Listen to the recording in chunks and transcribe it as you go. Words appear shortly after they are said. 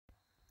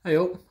Hey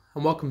up,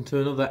 and welcome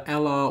to another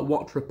LR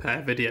watch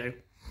repair video.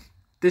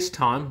 This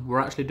time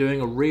we're actually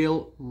doing a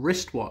real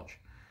wristwatch.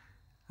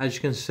 As you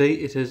can see,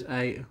 it is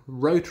a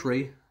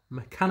rotary,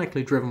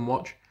 mechanically driven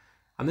watch,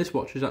 and this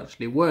watch is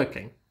actually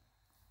working.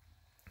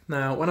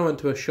 Now, when I went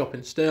to a shop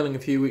in Stirling a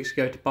few weeks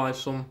ago to buy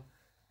some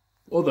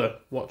other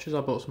watches,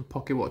 I bought some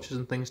pocket watches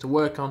and things to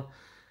work on.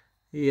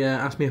 He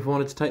asked me if I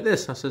wanted to take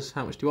this. I says,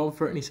 how much do you want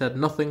for it? And he said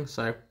nothing,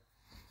 so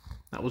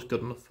that was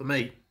good enough for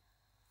me.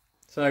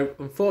 So,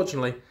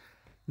 unfortunately,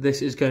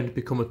 this is going to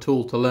become a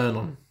tool to learn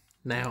on.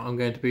 Now I'm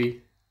going to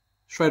be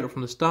straight up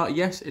from the start.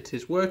 Yes, it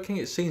is working.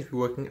 It seems to be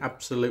working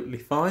absolutely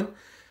fine.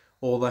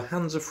 All the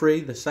hands are free.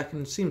 The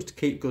second seems to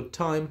keep good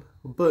time,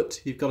 but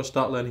you've got to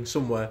start learning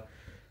somewhere.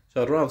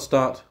 So I'd rather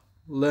start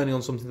learning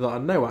on something that I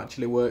know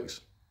actually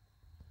works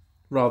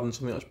rather than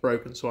something that's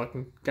broken, so I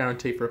can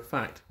guarantee for a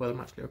fact whether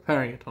I'm actually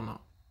repairing it or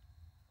not.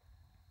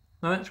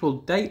 Now the actual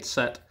date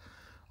set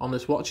on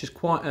this watch is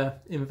quite an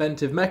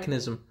inventive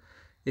mechanism.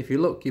 If you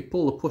look, you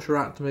pull the pusher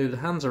out to move the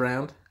hands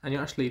around, and you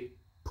actually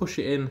push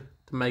it in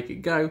to make it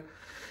go, and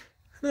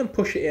then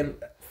push it in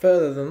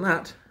further than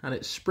that, and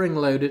it's spring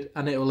loaded,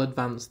 and it will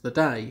advance the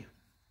day.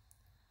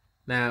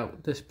 Now,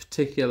 this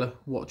particular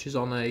watch is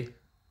on a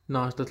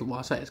nice little, well,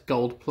 I say it's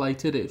gold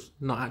plated. It's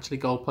not actually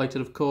gold plated,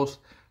 of course.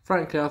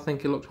 Frankly, I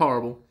think it looked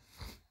horrible,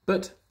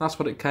 but that's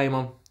what it came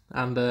on,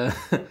 and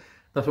that's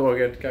what we're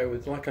going to go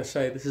with. Like I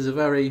say, this is a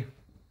very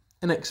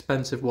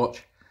inexpensive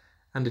watch,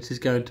 and it is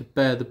going to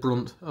bear the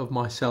brunt of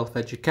my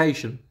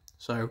self-education.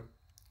 So,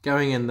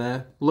 going in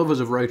there, lovers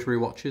of rotary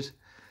watches,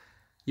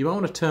 you might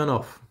want to turn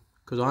off,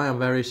 because I am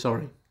very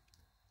sorry.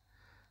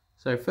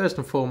 So first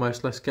and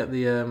foremost, let's get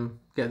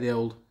the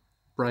old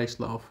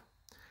bracelet off.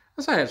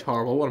 I say it's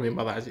horrible. What I mean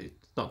by that is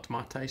it's not to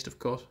my taste, of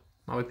course.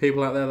 There'll be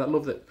people out there that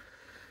love it.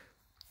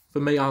 For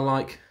me, I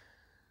like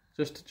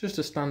just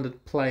a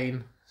standard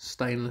plain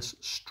stainless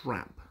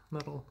strap.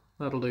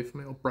 That'll do for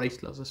me, or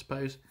bracelet, I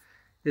suppose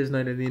is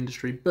known in the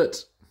industry,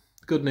 but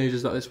the good news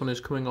is that this one is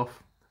coming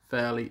off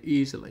fairly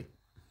easily.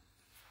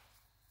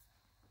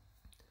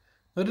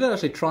 I did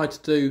actually try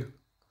to do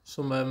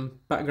some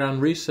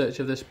background research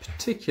of this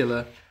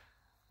particular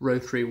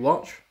rotary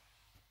watch,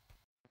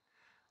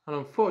 and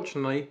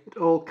unfortunately it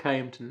all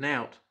came to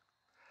naught.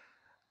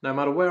 No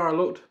matter where I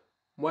looked,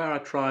 where I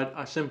tried,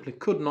 I simply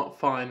could not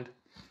find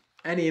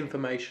any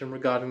information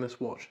regarding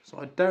this watch. So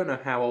I don't know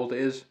how old it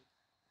is.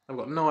 I've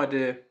got no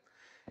idea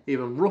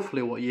even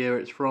roughly what year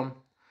it's from.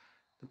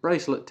 The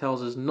bracelet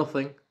tells us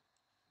nothing,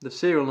 the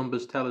serial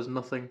numbers tell us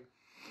nothing,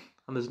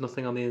 and there's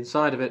nothing on the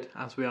inside of it,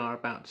 as we are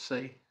about to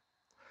see.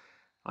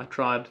 I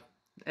tried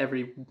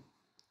every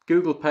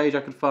Google page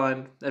I could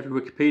find, every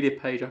Wikipedia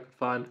page I could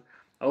find.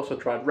 I also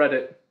tried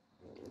Reddit,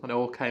 and it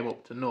all came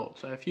up to naught.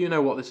 So if you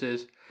know what this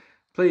is,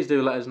 please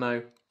do let us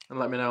know, and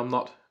let me know I'm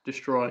not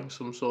destroying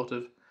some sort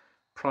of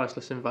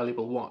priceless,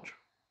 invaluable watch.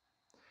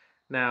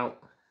 Now,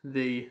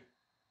 the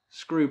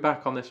screw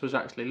back on this was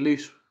actually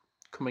loose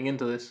coming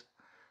into this,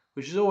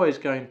 which is always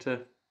going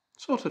to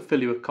sort of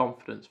fill you with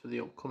confidence for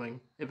the upcoming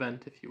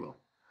event, if you will.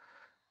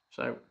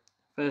 So,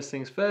 first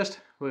things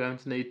first, we're going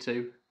to need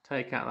to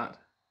take out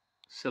that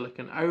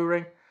silicone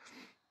O-ring,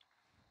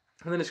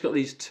 and then it's got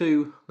these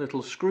two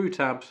little screw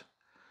tabs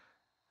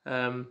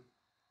to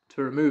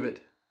remove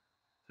it,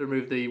 to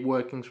remove the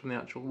workings from the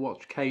actual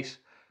watch case.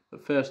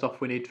 But first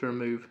off, we need to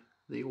remove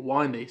the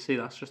winder. You see,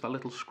 that's just that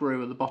little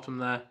screw at the bottom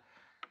there,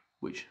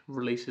 which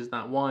releases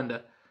that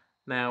winder.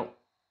 Now,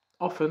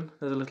 often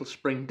there's a little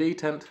spring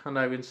detent. I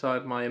know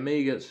inside my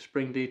Amiga it's a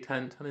spring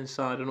detent, and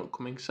inside an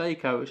upcoming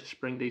Seiko it's a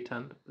spring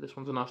detent, but this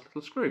one's a nice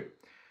little screw.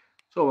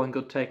 It's all well and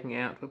good taking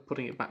it out, but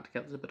putting it back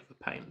together is a bit of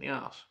a pain in the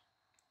arse.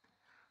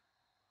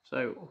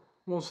 So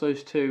once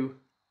those two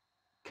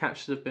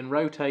catches have been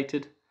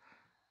rotated,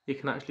 you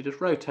can actually just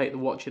rotate the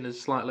watch in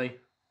as slightly,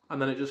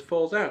 and then it just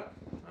falls out.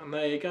 And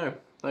there you go.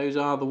 Those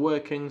are the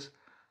workings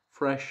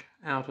fresh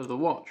out of the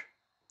watch.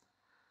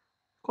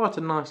 Quite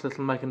a nice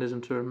little mechanism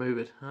to remove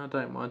it. I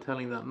don't mind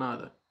telling you that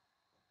neither.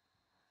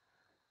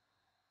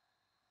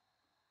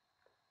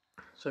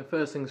 So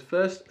first things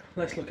first,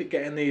 let's look at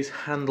getting these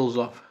handles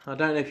off. I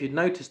don't know if you'd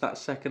noticed that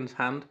second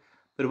hand,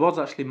 but it was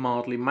actually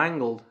mildly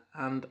mangled,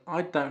 and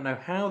I don't know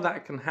how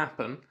that can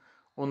happen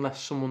unless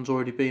someone's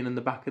already been in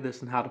the back of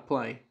this and had a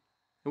play,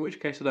 in which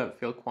case I don't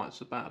feel quite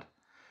so bad.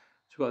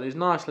 So we've got these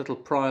nice little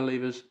pry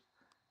levers,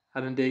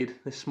 and indeed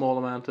this small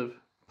amount of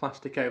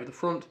plastic over the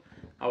front.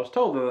 I was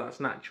told that that's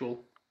an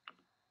actual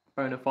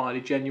bona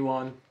fide,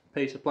 genuine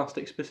piece of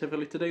plastic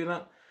specifically to do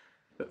that,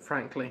 but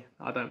frankly,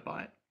 I don't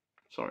buy it.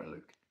 Sorry,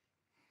 Luke.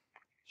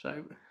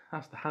 So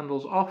that's the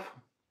handles off,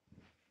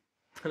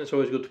 and it's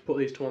always good to put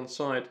these to one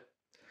side.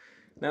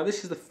 Now,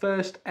 this is the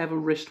first ever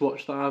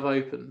wristwatch that I've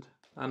opened,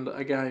 and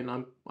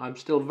again, I'm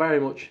still very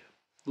much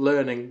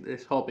learning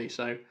this hobby,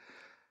 so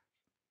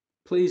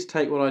please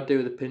take what I do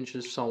with a pinch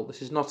of salt.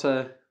 This is not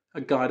a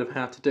guide of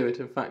how to do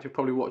it. In fact, you're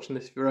probably watching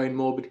this for your own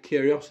morbid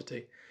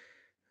curiosity.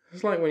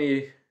 It's like when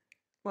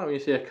you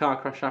see a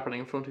car crash happening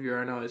in front of your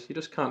own eyes, you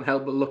just can't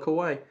help but look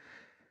away.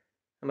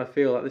 And I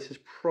feel like this is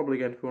probably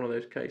going to be one of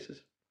those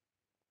cases.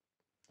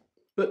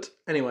 But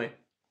anyway,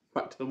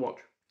 back to the watch.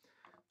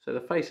 So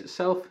the face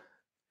itself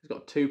has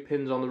got 2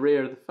 pins on the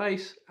rear of the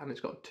face, and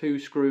it's got 2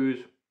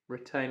 screws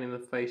retaining the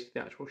face to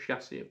the actual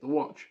chassis of the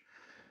watch.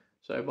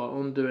 So by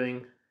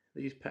undoing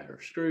these pair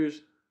of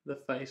screws, the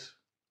face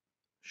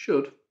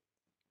should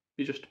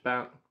be just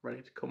about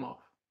ready to come off.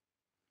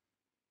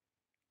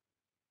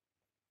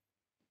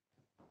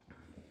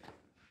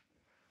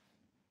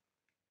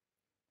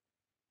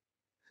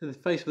 So the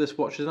face of this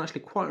watch is in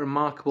actually quite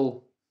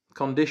remarkable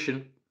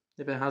condition.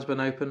 If it has been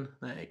open,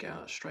 there you go,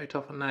 that's straight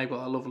off, and now you've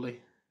got that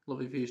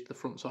lovely views to the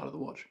front side of the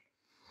watch.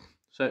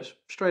 So it's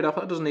straight off,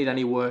 that doesn't need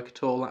any work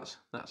at all,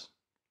 that's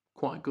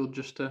quite good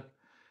just to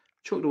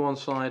chuck to one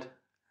side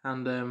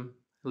and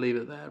leave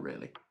it there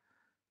really.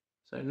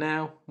 So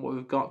now what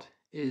we've got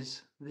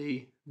is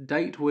the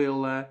date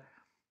wheel there.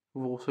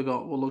 We've also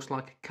got what looks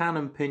like a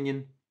cannon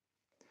pinion,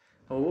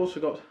 and we've also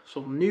got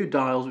some new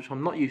dials which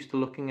I'm not used to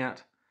looking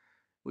at,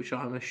 which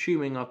I'm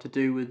assuming are to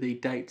do with the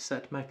date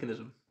set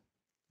mechanism.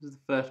 This is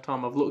the first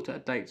time I've looked at a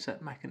date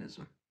set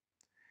mechanism.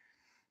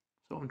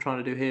 So what I'm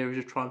trying to do here is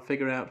just try and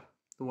figure out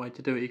the way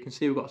to do it. You can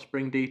see we've got a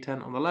spring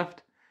detent on the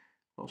left,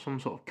 got some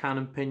sort of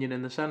cannon pinion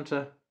in the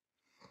centre,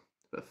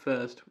 but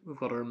first we've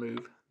got to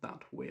remove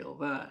that wheel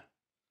there.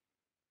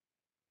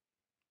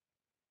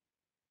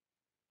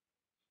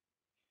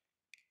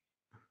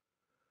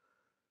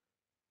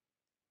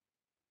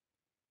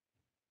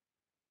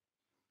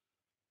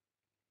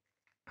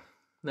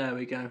 There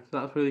we go. So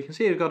that's really, you can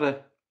see we've got a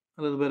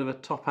little bit of a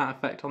top hat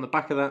effect on the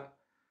back of that,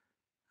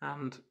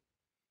 and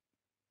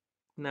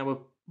now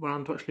we're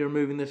on to actually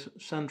removing this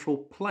central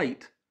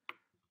plate.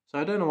 So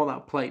I don't know what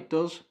that plate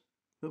does,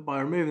 but by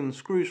removing the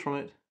screws from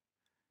it,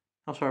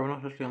 oh sorry, we're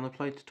not actually on the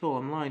plate at all,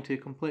 I'm lying to you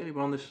completely,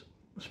 we're on this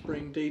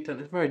spring detent.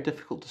 It's very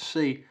difficult to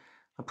see.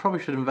 I probably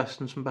should invest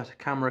in some better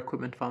camera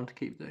equipment if I'm to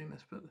keep doing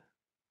this, but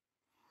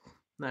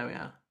there we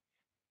are.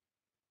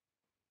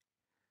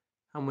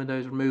 And with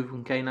those removed, we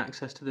can gain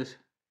access to this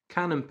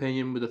cannon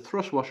pinion with a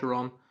thrust washer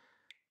on,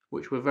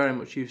 which we're very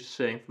much used to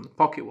seeing from the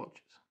pocket watches.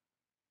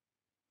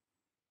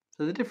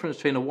 So the difference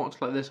between a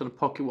watch like this and a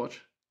pocket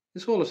watch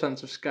is all a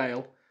sense of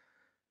scale.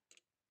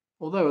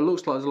 Although it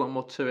looks like there's a lot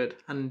more to it,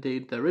 and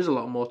indeed there is a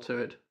lot more to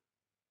it,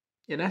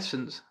 in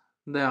essence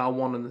they are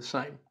one and the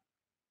same.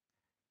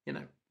 You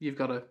know, you've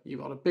got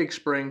a big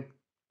spring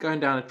going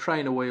down a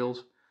train of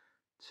wheels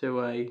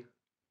to a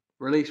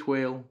release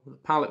wheel with a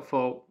pallet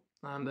fork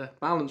and a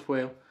balance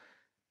wheel.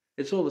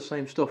 It's all the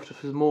same stuff,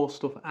 just with more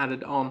stuff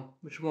added on,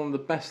 which is one of the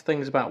best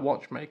things about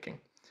watchmaking.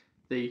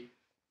 The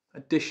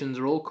additions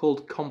are all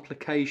called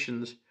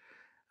complications,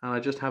 and I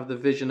just have the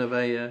vision of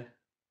a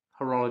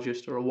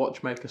horologist or a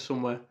watchmaker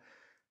somewhere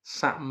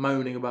sat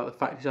moaning about the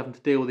fact he's having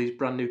to deal with these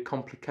brand new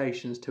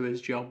complications to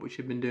his job, which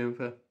he'd been doing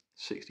for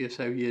 60 or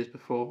so years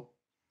before.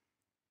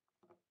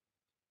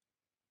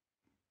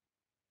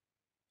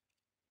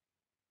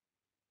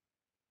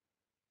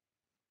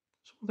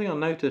 Something I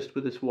noticed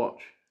with this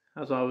watch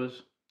as I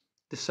was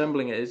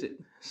disassembling it is it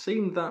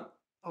seemed that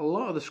a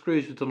lot of the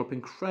screws were done up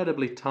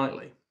incredibly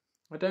tightly.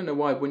 I don't know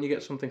why. When you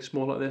get something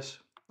small like this,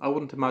 I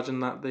wouldn't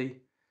imagine that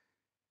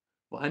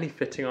any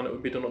fitting on it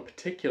would be done up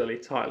particularly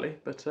tightly,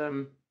 but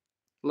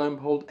lo and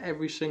behold,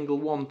 every single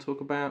one took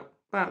about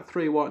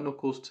 3 white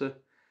knuckles to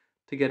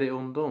get it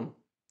undone,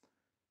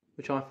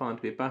 which I find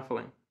to be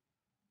baffling.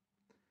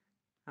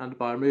 And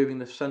by removing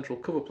the central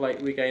cover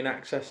plate, we gain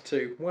access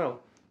to,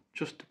 well,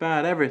 just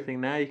about everything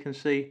now. You can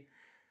see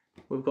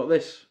we've got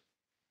this.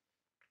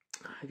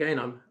 Again,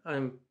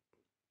 I'm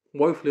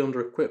woefully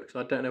under-equipped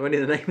because I don't know any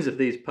of the names of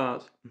these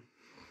parts,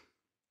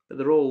 but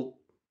they're all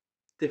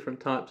different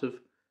types of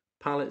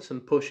pallets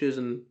and pushers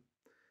and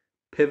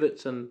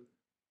pivots, and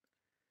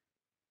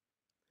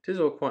it is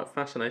all quite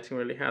fascinating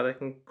really how they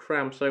can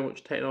cram so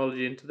much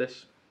technology into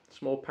this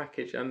small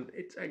package. And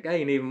it's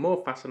again even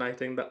more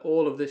fascinating that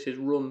all of this is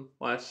run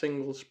by a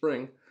single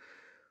spring.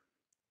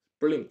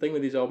 Brilliant thing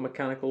with these old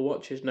mechanical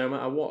watches, no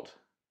matter what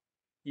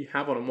you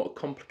have on them, what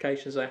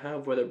complications they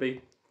have, whether it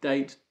be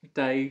date,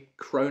 day,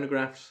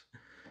 chronographs,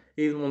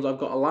 even ones I've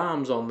got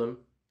alarms on them,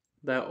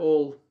 they're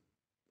all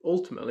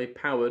ultimately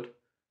powered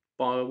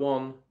by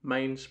one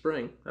main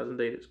spring, as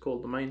indeed it's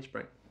called the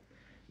mainspring.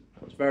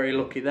 I was very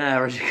lucky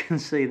there. As you can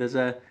see, there's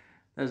an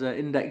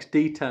index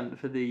detent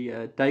for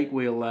the date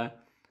wheel there,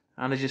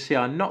 and as you see,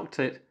 I knocked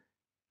it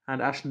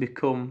and actually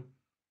become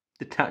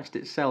detached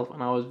itself,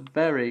 and I was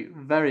very,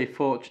 very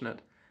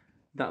fortunate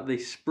that the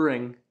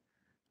spring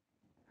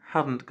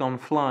hadn't gone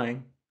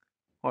flying,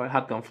 or it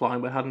had gone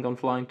flying, but it hadn't gone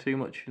flying too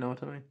much, if you know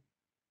what I mean.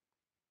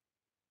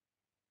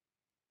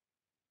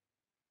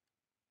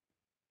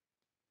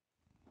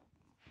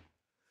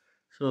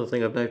 It's another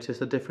thing I've noticed,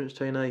 the difference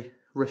between a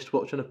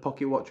wristwatch and a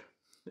pocket watch.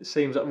 It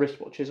seems that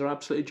wristwatches are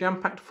absolutely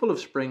jam-packed full of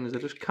springs. They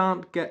just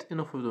can't get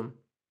enough of them.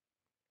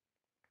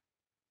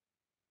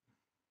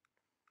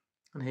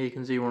 And here you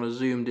can see we're on a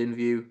zoomed in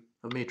view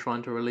of me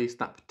trying to release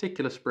that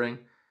particular spring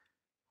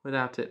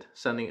without it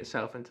sending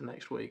itself into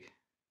next week.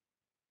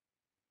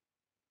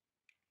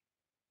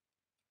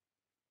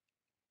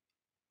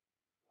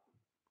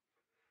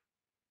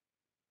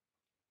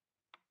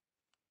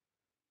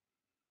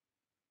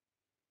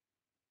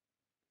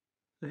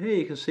 So here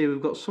you can see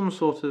we've got some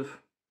sort of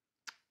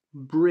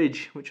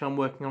bridge which I'm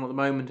working on at the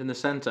moment in the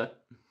centre,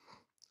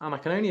 and I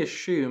can only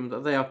assume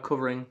that they are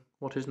covering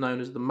what is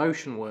known as the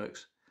motion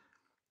works.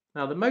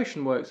 Now the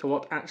motion works are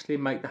what actually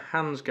make the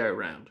hands go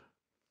round.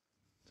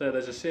 So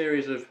there's a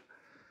series of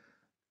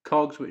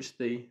cogs which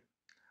the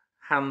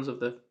hands of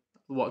the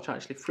watch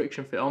actually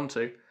friction fit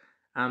onto,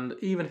 and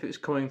even if it's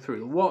coming through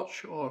the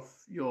watch or if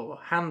you're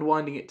hand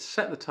winding it to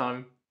set the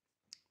time,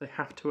 they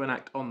have to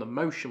enact on the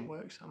motion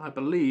works, and I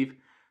believe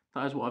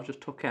that is what I've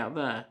just took out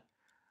there.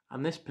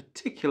 And this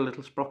particular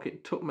little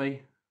sprocket took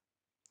me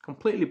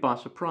completely by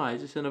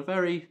surprise. It's in a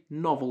very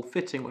novel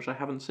fitting which I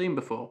haven't seen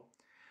before.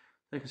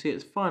 You can see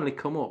it's finally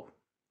come up,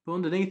 but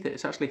underneath it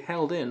it's actually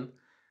held in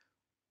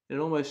an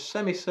almost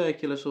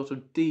semicircular sort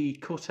of D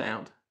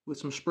cutout with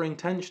some spring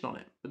tension on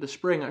it, but the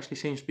spring actually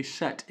seems to be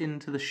set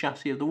into the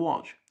chassis of the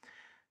watch.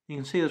 You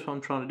can see that's what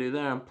I'm trying to do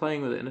there. I'm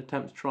playing with it in an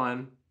attempt to try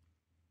and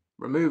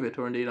remove it,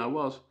 or indeed I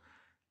was.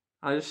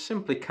 I just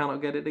simply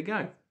cannot get it to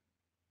go.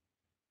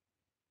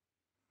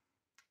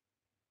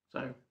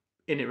 So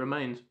in it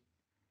remains.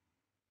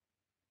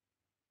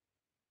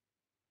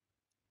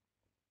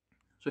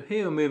 So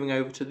here we're moving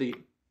over to the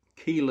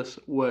keyless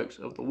works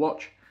of the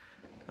watch,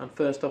 and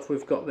first off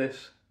we've got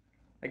this,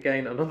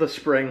 again another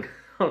spring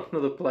on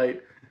another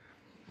plate,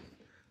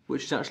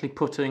 which is actually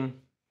putting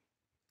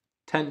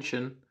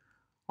tension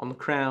on the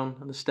crown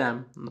and the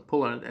stem and the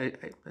puller,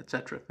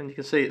 etc. And you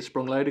can see it's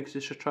sprung loaded because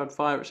it's just tried to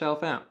fire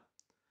itself out.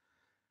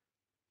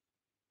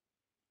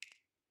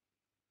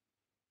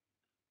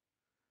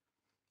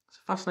 It's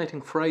a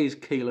fascinating phrase,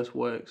 keyless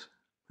works.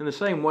 In the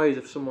same way as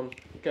if someone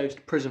goes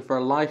to prison for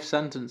a life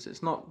sentence,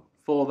 it's not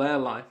for their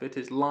life, it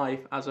is life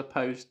as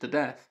opposed to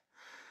death.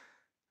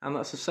 And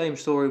that's the same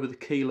story with the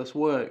keyless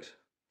works.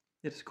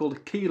 It's called a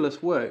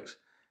keyless works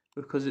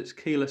because it's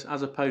keyless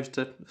as opposed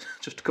to,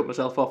 just to cut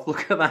myself off,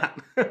 look at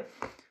that.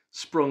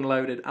 Sprung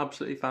loaded,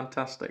 absolutely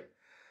fantastic.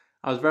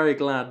 I was very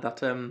glad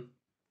that no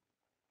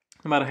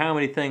matter how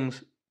many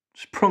things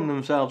sprung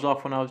themselves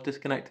off when I was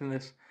disconnecting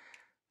this,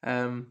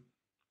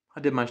 I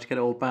did manage to get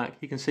it all back.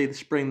 You can see the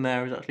spring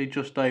there is actually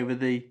just over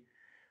the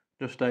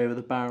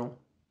barrel.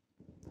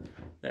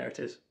 There it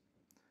is.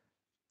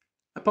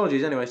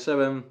 Apologies anyway.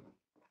 So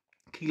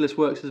keyless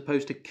works as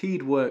opposed to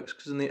keyed works,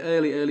 because in the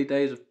early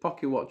days of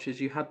pocket watches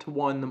you had to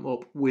wind them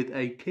up with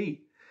a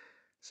key.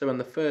 So when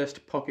the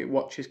first pocket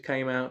watches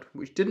came out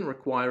which didn't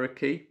require a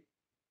key,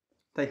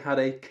 they had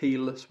a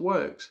keyless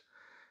works,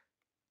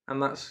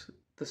 and that's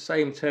the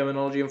same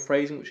terminology and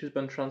phrasing which has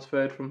been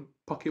transferred from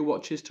pocket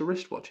watches to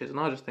wristwatches,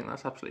 and I just think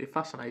that's absolutely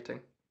fascinating.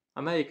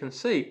 And there you can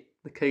see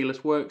the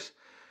keyless works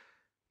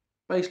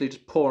basically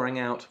just pouring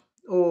out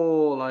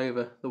all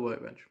over the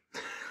workbench.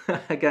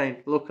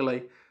 Again,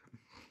 luckily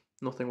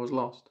nothing was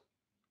lost.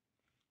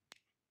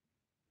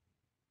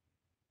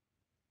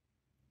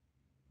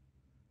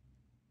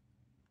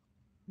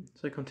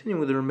 So continuing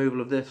with the removal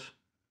of this,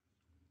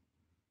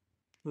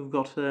 we've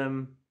got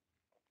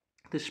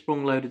this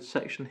sprung loaded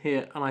section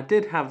here, and I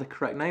did have the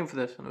correct name for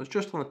this and it was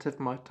just on the tip of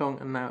my tongue,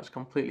 and now it's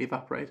completely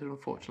evaporated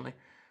unfortunately.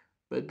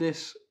 But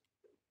this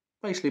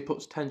basically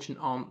puts tension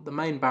on the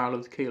main barrel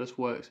of the keyless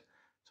works,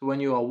 so when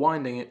you are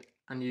winding it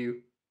and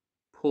you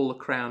pull the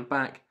crown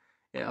back,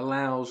 it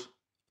allows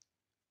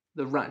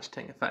the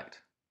ratcheting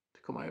effect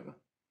to come over.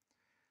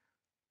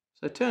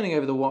 So turning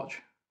over the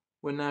watch,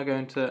 we're now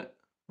going to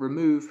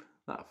remove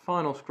that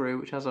final screw,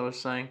 which, as I was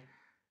saying,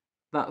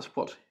 that's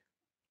what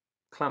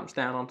clamps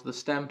down onto the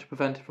stem to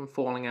prevent it from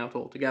falling out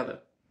altogether.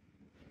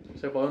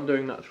 So by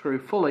undoing that screw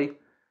fully,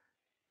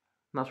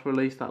 that's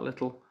released that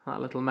little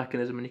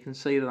mechanism, and you can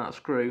see that that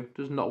screw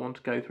does not want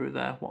to go through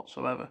there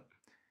whatsoever.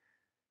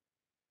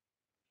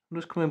 I'm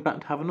just coming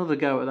back to have another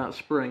go at that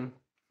spring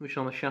which is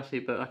on the chassis,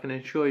 but I can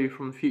assure you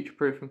from the future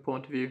proofing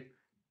point of view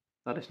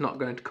that it's not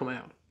going to come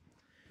out.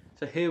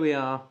 So here we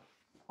are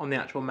on the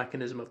actual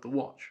mechanism of the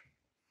watch.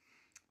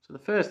 So the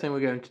first thing we're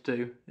going to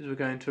do is we're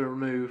going to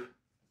remove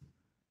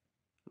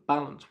the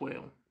balance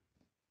wheel.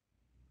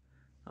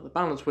 Now the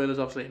balance wheel is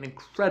obviously an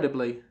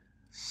incredibly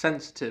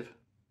sensitive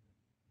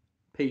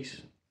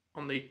piece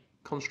on the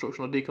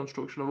construction or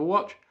deconstruction of a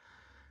watch,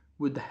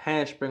 with the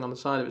hairspring on the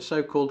side of it,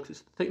 so called because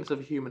it's the thickness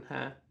of a human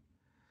hair.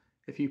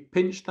 If you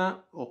pinch that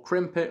or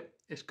crimp it,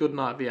 it's good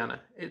night Vienna.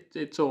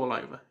 It's all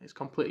over. It's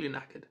completely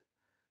knackered.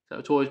 So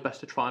it's always best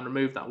to try and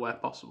remove that where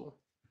possible.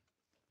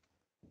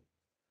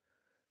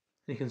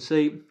 You can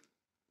see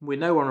we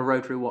know we're on a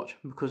rotary watch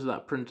because of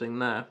that printing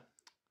there.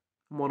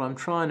 And what I'm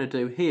trying to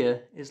do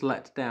here is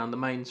let down the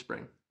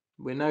mainspring.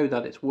 We know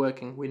that it's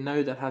working. We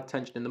know that it had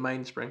tension in the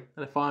mainspring.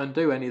 And if I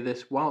undo any of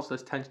this whilst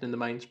there's tension in the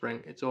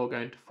mainspring, it's all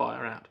going to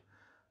fire out.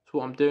 So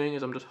what I'm doing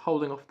is I'm just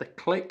holding off the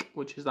click,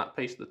 which is that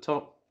piece at the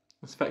top.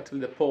 It's effectively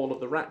the pawl of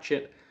the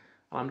ratchet,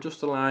 and I'm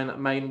just allowing that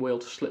main wheel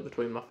to slip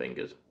between my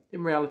fingers.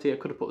 In reality, I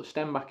could have put the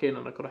stem back in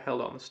and I could have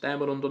held it on the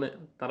stem and undone it.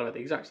 That would have had the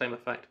exact same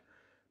effect,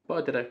 but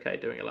I did okay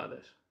doing it like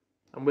this.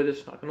 And with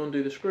this, I can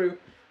undo the screw,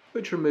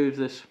 which removes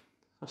this,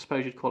 I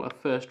suppose you'd call it a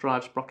first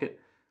drive sprocket,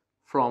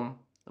 from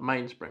the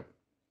mainspring.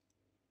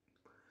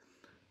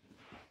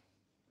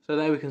 So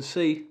there we can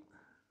see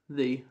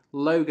the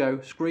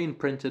logo screen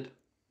printed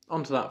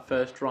onto that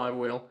first drive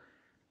wheel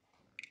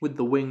with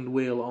the winged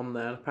wheel on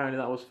there. Apparently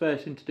that was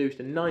first introduced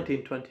in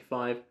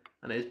 1925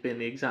 and it has been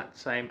the exact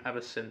same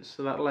ever since.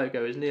 So that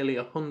logo is nearly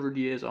 100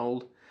 years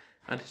old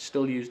and it's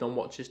still used on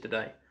watches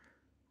today.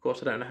 Of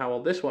course I don't know how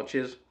old this watch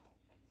is,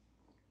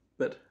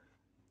 but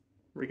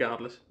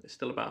regardless it's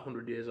still about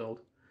 100 years old.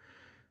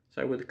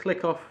 So with the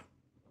click off,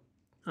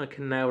 I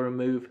can now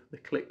remove the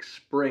click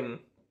spring.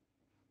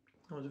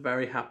 I was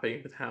very happy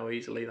with how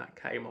easily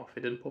that came off.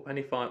 It didn't put up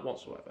any fight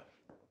whatsoever.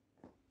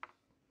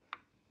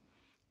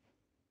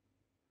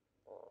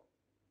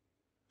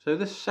 So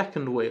this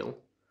second wheel,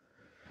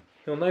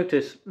 you'll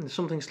notice there's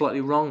something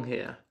slightly wrong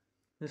here.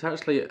 It's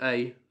actually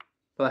a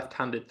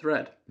left-handed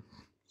thread.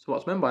 So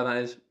what's meant by that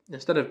is,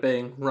 instead of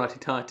being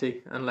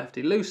righty-tighty and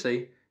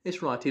lefty-loosey,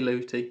 it's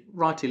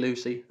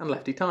righty-loosey and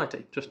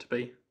lefty-tighty, just to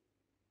be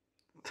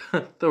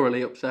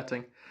thoroughly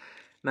upsetting.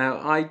 Now,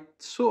 I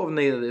sort of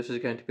knew that this was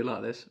going to be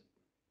like this,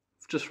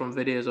 just from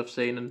videos I've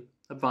seen and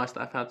advice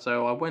that I've had,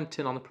 so I went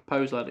in on the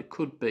proposal that it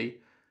could be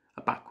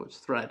a backwards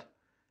thread.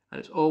 And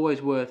it's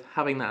always worth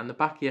having that in the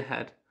back of your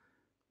head,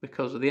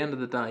 because at the end of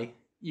the day,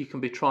 you can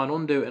be trying to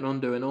undo it and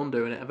undo and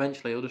undo, and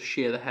eventually it'll just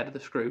shear the head of the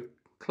screw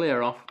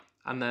clear off,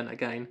 and then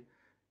again,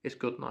 it's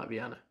good night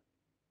Vienna.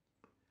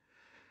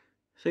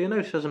 So you'll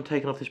notice as I'm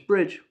taking off this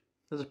bridge,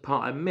 there's a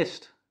part I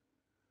missed.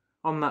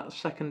 On that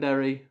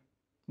secondary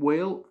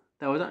wheel,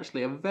 there was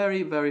actually a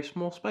very, very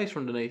small space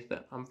underneath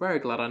it. I'm very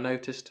glad I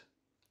noticed,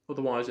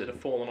 otherwise it'd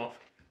have fallen off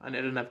and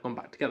it'd have never gone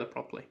back together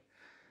properly.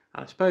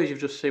 And I suppose you've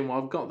just seen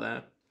what I've got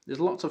there. There's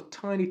lots of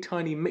tiny,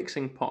 tiny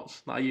mixing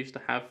pots that I used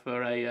to have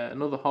for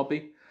another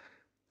hobby.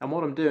 And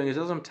what I'm doing is,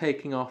 as I'm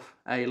taking off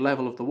a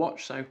level of the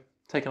watch, so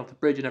taking off the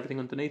bridge and everything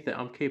underneath it,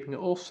 I'm keeping it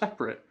all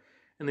separate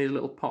in these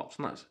little pots,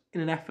 and that's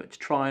in an effort to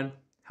try and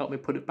help me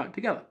put it back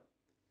together.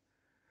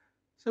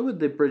 So with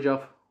the bridge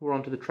off, we're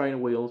onto the trainer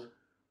wheels.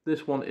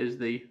 This one is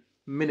the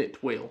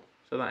minute wheel,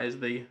 so that is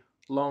the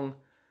long,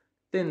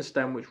 thin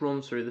stem which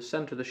runs through the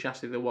centre of the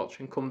chassis of the watch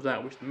and comes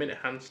out, which the minute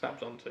hand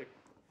stabs onto.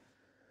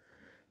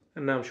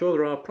 And now I'm sure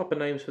there are proper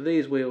names for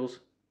these wheels,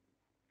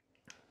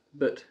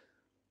 but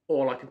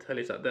all I can tell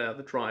you is that they're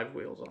the drive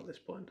wheels at this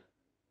point.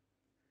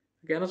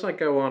 Again, as I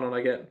go on and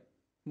I get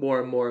more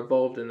and more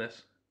involved in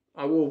this,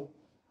 I will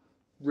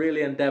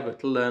really endeavour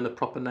to learn the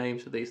proper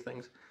names for these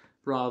things,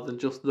 rather than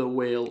just the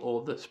wheel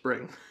or the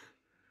spring.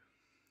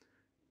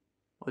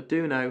 I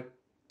do know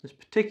this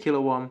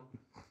particular one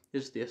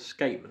is the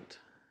escapement.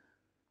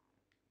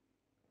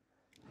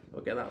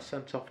 I'll get that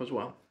sent off as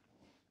well.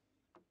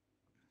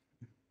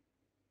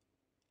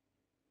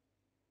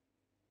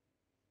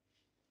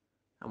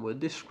 And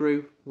with this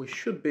screw, we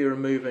should be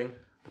removing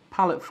the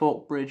pallet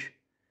fork bridge,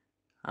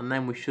 and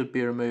then we should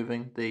be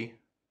removing the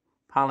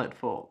pallet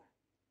fork.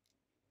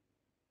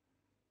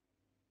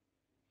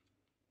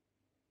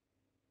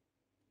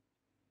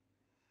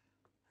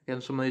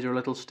 Again, some of these are a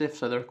little stiff,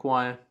 so they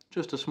require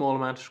just a small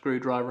amount of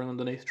screwdrivering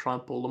underneath to try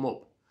and pull them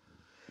up.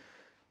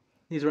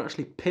 These are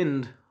actually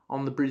pinned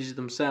on the bridges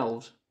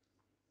themselves,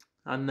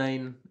 and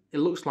then it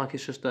looks like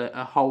it's just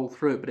a hole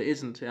through it, but it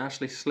isn't. It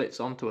actually slits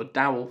onto a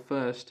dowel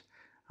first,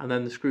 and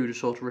then the screw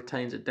just sort of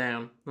retains it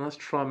down. And let's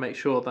try and make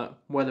sure that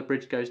where the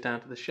bridge goes down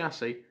to the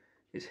chassis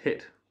is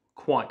hit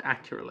quite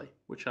accurately,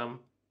 which I'm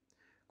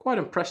quite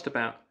impressed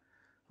about.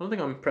 One thing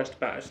I'm impressed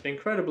about is an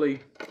incredibly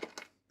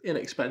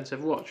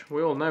inexpensive watch.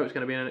 We all know it's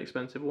going to be an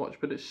inexpensive watch,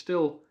 but it's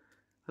still,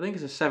 I think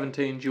it's a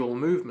 17 dual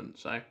movement,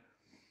 so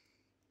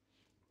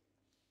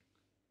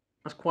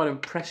that's quite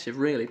impressive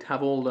really, to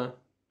have all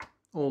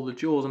the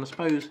jewels. And I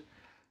suppose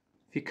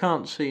if you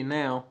can't see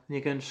now,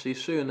 you're going to see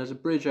soon, there's a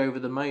bridge over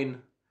the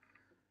main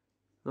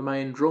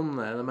drum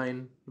there,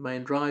 the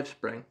main drive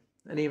spring,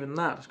 and even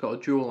that has got a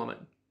jewel on it.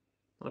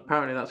 And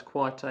apparently that's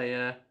quite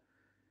a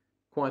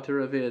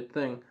revered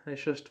thing.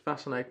 It's just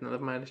fascinating that they've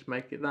managed to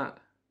make it that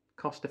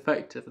cost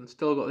effective and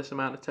still got this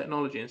amount of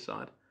technology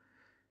inside.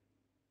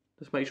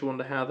 Just makes you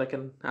wonder how they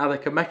can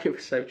make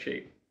it so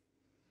cheap.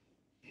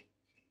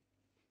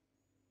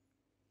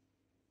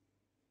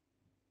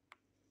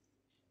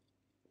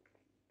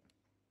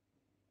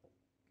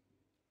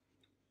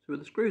 So with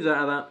the screws out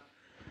of that,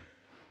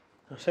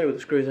 I say with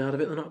the screws out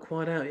of it, they're not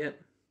quite out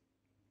yet.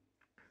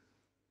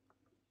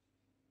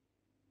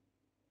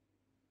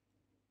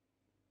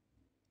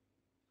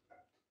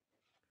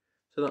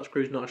 So that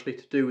screw's not actually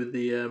to do with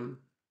the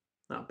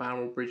that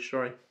barrel bridge,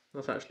 sorry.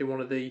 That's actually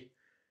one of the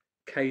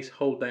case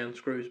hold down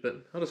screws,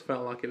 but I just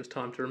felt like it was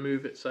time to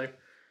remove it, so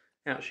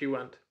out she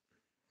went.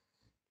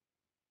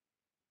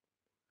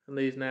 And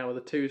these now are the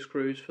two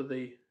screws for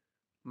the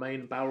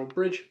main barrel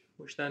bridge,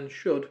 which then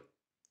should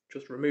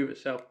just remove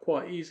itself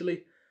quite easily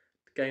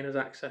to gain us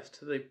access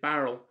to the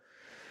barrel,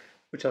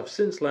 which I've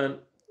since learned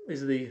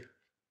is the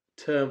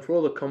term for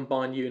all the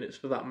combined units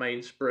for that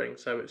main spring.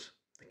 So it's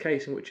the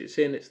case in which it's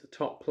in, it's the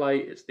top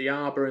plate, it's the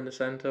arbor in the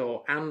centre,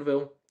 or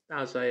anvil,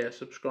 as a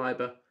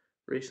subscriber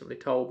recently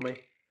told me.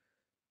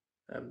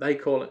 They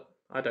call it,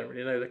 I don't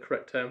really know the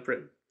correct term for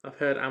it. I've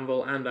heard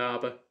anvil and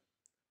arbor,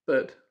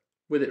 but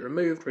with it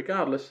removed,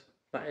 regardless,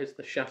 that is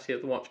the chassis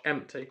of the watch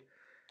empty.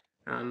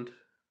 And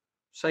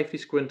safety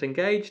squint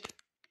engaged.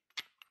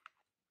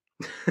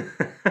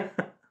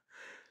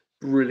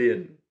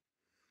 Brilliant.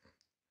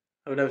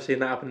 I've never seen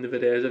that happen in the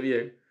videos, have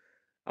you?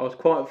 I was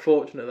quite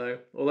fortunate though.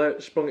 Although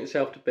it sprung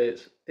itself to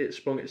bits, it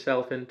sprung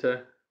itself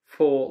into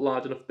 4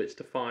 large enough bits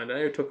to find. It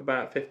only took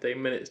about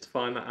 15 minutes to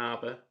find that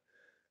arbor.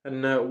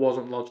 And no, it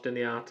wasn't lodged in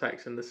the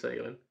artex in the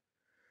ceiling.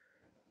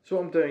 So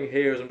what I'm doing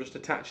here is I'm just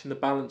attaching the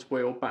balance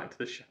wheel back to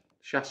the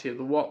chassis of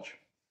the watch.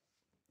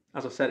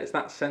 As I said, it's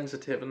that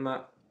sensitive and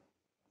that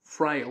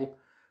frail.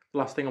 The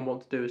last thing I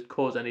want to do is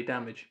cause any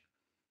damage.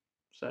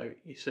 So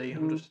you see,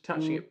 I'm just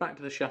attaching it back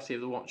to the chassis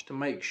of the watch to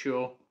make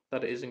sure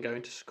that it isn't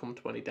going to succumb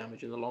to any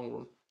damage in the long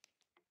run.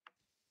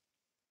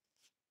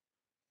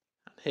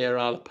 And here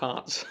are the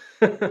parts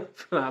for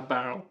that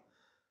barrel.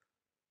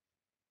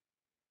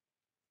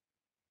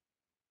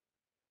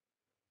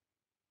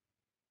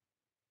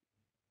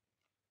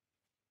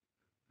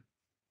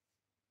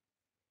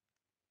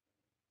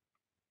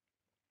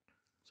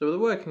 So with the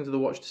workings of the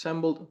watch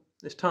assembled,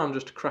 it's time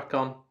just to crack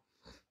on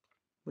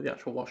with the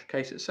actual watch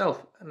case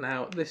itself. And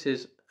now this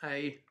is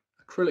a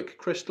acrylic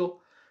crystal,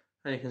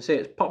 and you can see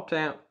it's popped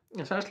out.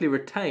 It's actually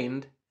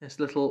retained this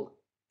little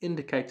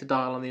indicator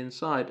dial on the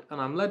inside, and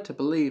I'm led to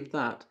believe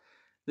that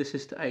this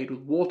is to aid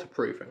with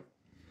waterproofing.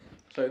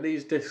 So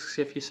these discs,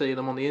 if you see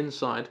them on the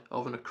inside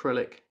of an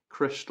acrylic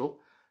crystal,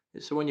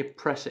 so when you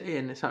press it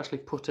in, it's actually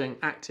putting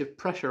active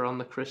pressure on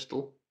the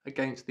crystal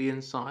against the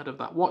inside of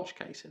that watch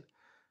casing.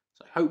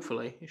 So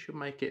hopefully it should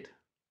make it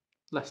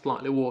less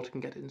likely water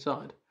can get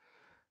inside.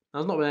 Now,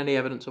 there's not been any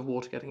evidence of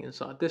water getting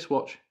inside this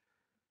watch,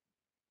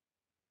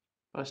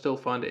 but I still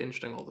find it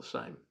interesting all the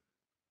same.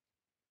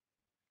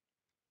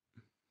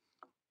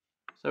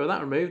 So with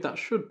that removed, that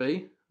should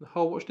be the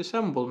whole watch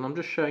disassembled, and I'm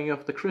just showing you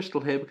off the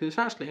crystal here because it's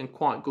actually in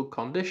quite good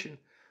condition.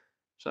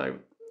 So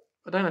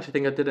I don't actually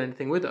think I did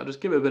anything with it. I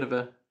just give it a bit of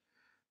the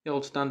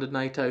old standard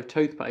NATO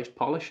toothpaste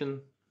polish,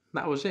 and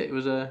that was it. It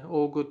was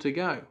all good to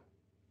go.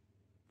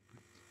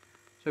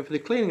 So for the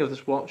cleaning of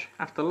this watch,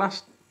 after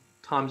last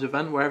time's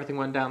event where everything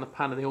went down the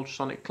pan of the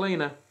ultrasonic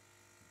cleaner,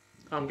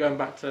 I'm going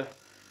back to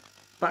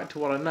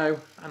what I know,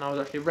 and I was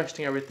actually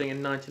resting everything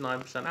in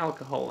 99%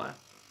 alcohol there.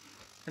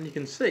 And you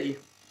can see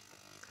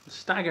the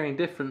staggering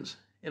difference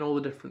in all the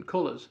different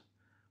colours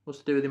was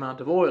to do with the amount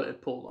of oil it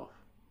had pulled off.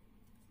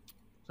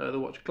 So the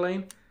watch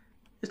clean,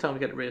 it's time to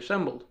get it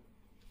reassembled.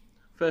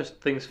 First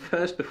things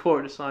first,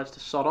 before it decides to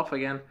sod off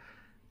again,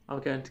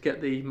 I'm going to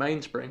get the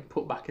mainspring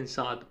put back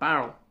inside the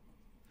barrel.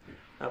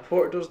 Now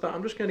before it does that,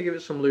 I'm just going to give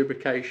it some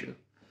lubrication.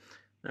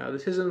 Now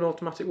this isn't an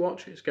automatic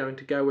watch, it's going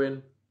to go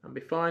in and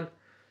be fine,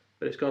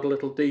 but it's got a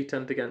little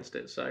detent against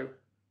it, so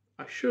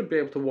I should be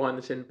able to wind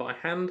this in by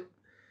hand,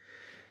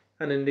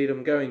 and indeed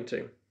I'm going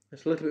to.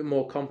 It's a little bit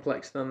more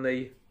complex than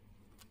the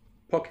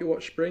pocket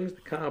watch springs,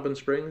 the carbon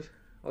springs,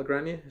 I'll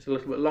grant you. It's a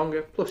little bit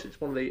longer, plus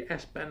it's one of the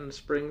S-bend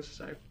springs,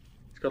 so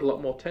it's got a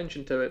lot more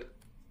tension to it,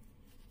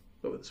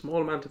 but with a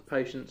small amount of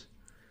patience,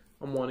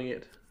 I'm winding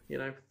it,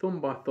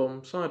 thumb by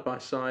thumb, side by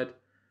side.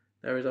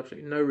 There is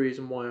absolutely no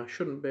reason why I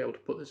shouldn't be able to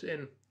put this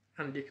in,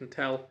 and you can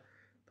tell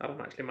that I'm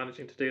actually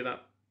managing to do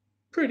that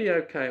pretty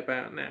okay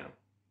about now.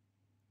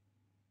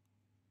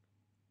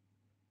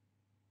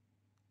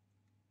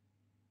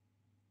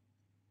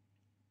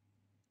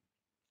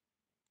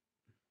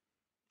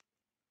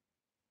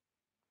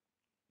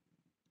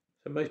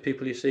 So most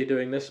people you see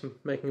doing this,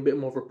 making a bit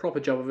more of a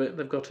proper job of it,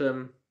 they've got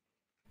a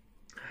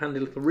handy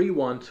little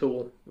rewind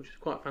tool, which is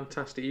quite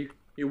fantastic.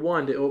 You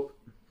wind it up,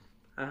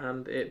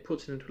 and it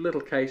puts it into a little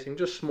casing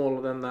just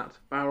smaller than that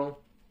barrel,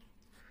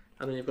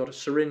 and then you've got a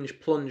syringe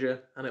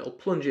plunger, and it'll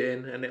plunge it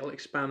in and it'll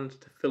expand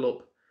to fill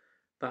up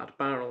that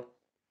barrel.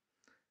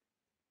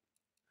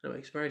 And it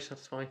makes a very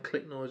satisfying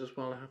click noise as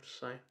well, I have to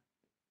say.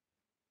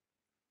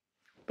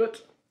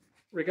 But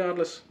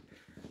regardless,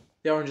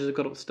 the oranges have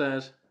got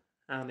upstairs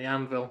and the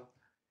anvil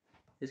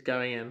is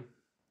going in,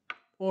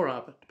 or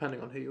either,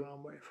 depending on who you are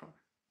and where you're from.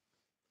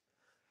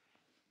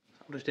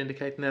 I'm just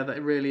indicating there that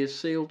it really is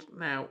sealed.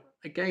 Now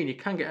again, you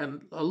can get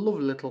a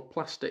lovely little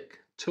plastic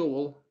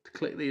tool to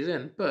click these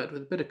in, but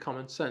with a bit of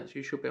common sense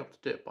you should be able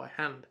to do it by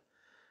hand.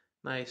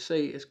 Now you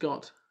see it's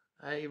got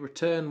a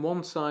return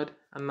one side,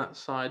 and that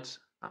side's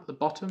at the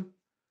bottom,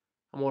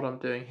 and what I'm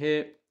doing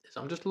here is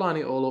I'm just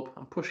lining it all up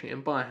and pushing it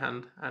in by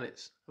hand, and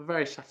it's a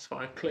very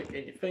satisfying click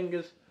in your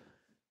fingers,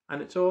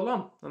 and it's all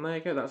on. And there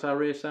you go, that's our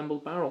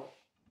reassembled barrel.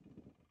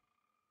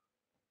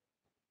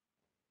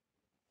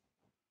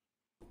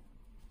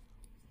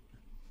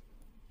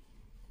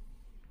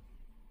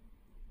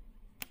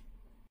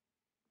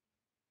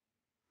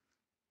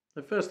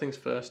 So first things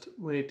first,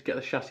 we need to get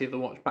the chassis of the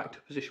watch back to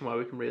a position where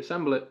we can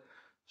reassemble it.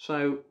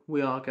 So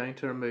we are going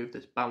to remove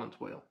this balance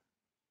wheel,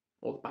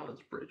 or the balance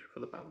bridge for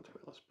the balance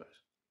wheel, I suppose.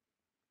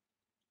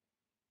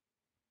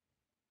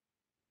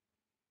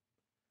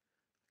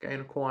 Again,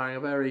 requiring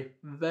a very,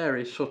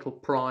 very subtle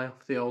pry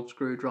off the old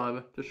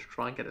screwdriver, just to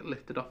try and get it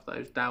lifted off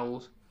those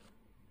dowels.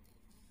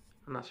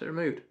 And that's it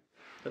removed.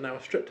 So now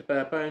we're stripped to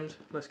bare bones,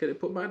 let's get it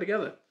put back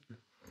together.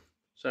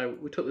 So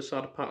we took this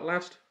side apart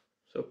last,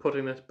 so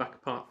putting this back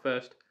apart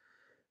first.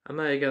 And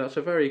there you go, that's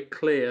a very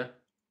clear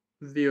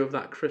view of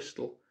that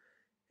crystal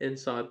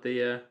inside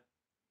the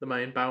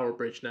main barrel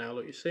bridge now,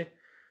 look, you see.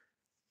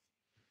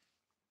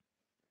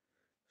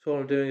 So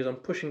what I'm doing is I'm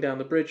pushing down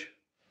the bridge,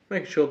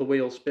 making sure the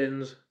wheel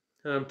spins,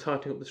 and I'm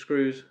tightening up the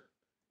screws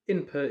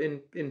in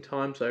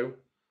time, so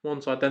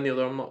one side then the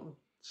other. I'm not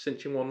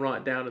cinching one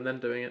right down and then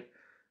doing it.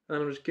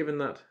 And I'm just giving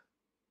that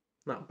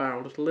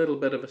barrel just a little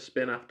bit of a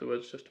spin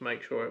afterwards just to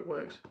make sure it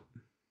works.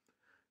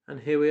 And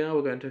here we are,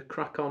 we're going to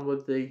crack on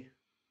with the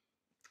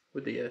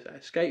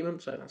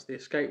escapement, so that's the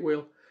escape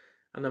wheel,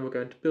 and then we're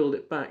going to build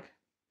it back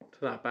to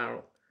that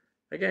barrel.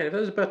 Again, if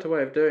there's a better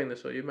way of doing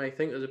this, or you may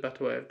think there's a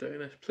better way of doing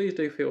this, please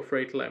do feel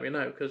free to let me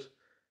know, because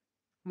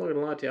I'm not going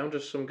to lie to you, I'm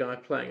just some guy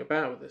playing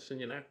about with this,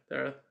 and you know,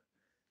 there are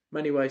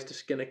many ways to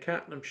skin a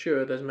cat, and I'm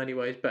sure there's many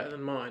ways better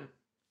than mine.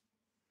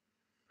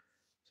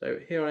 So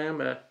here I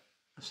am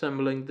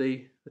assembling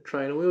the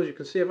trainer wheels. You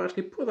can see I've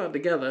actually put that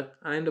together.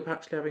 I end up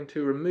actually having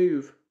to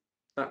remove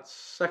that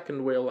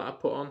second wheel that I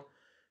put on,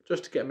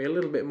 just to get me a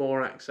little bit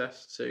more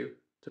access to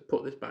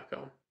put this back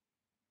on.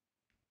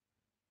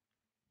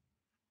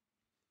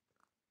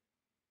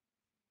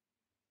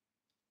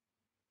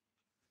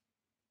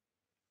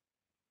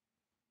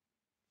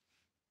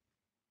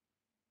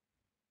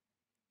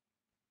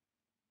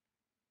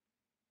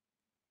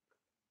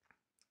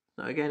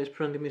 Now again, it's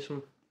presenting me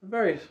a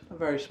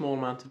very small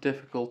amount of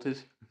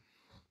difficulties.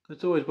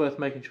 It's always worth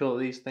making sure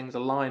that these things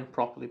align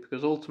properly,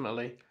 because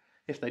ultimately,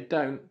 if they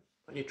don't,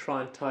 when you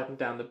try and tighten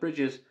down the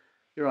bridges,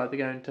 you're either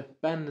going to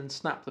bend and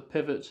snap the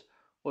pivots,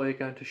 or you're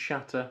going to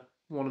shatter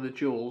one of the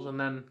jewels, and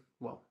then,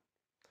 well,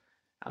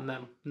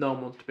 no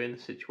one wants to be in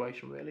this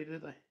situation really, do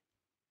they?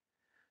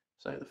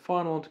 So the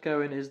final one to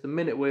go in is the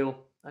minute wheel,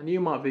 and you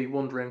might be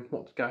wondering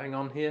what's going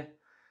on here.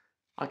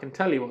 I can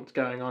tell you what's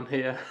going on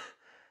here.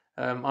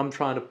 I'm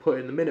trying to put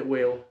in the minute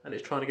wheel, and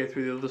it's trying to go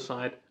through the other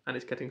side, and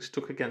it's getting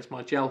stuck against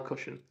my gel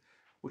cushion,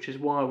 which is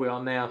why we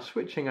are now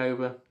switching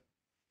over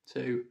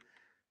to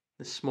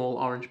this small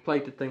orange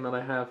plated thing that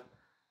I have,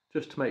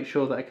 just to make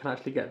sure that it can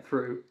actually get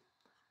through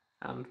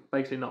and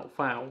basically not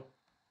foul.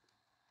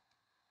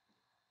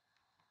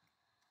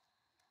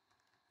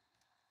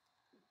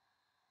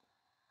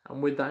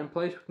 And with that in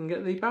place, we can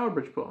get the barrel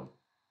bridge put on.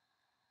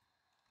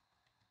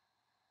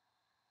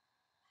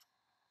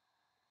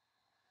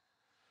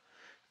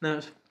 Now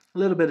it's a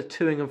little bit of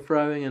toing and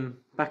froing and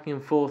backing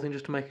and forthing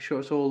just to make sure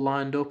it's all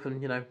lined up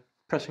and, you know,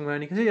 pressing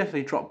around. You can see it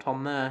actually dropped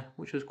on there,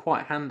 which was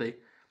quite handy.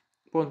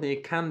 But one thing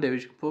you can do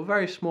is you can put a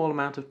very small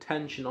amount of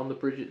tension on the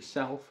bridge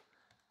itself,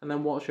 and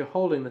then whilst you're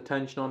holding the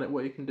tension on it,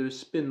 what you can do is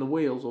spin the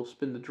wheels, or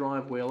spin the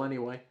drive wheel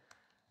anyway.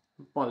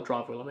 By the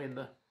drive wheel I mean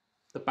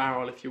the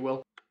barrel, if you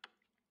will.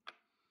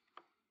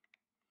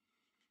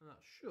 And that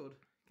should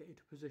get you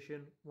to a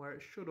position where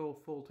it should all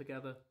fall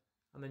together,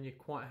 and then you're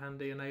quite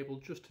handy and able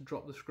just to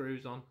drop the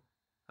screws on,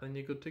 and then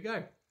you're good to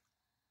go.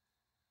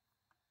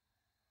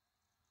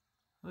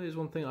 Here's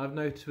one thing I've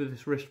noticed with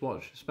this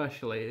wristwatch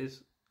especially,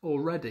 is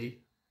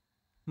already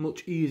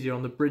much easier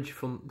on the bridge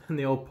front than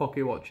the old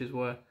pocket watches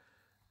were.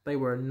 They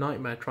were a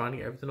nightmare trying to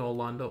get everything all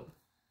lined up.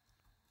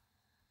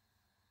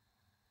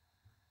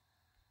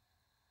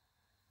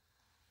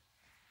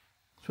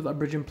 So with that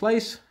bridge in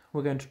place,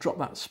 we're going to drop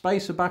that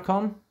spacer back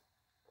on,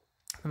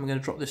 and we're going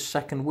to drop this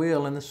second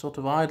wheel and this sort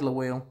of idler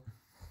wheel.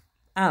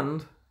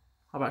 And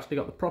I've actually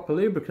got the proper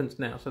lubricants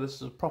now, so this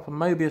is a proper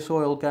Mobius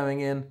oil going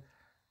in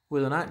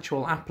with an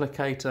actual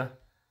applicator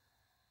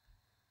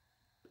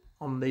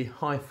on the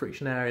high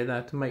friction area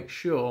there to make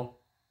sure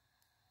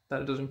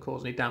that it doesn't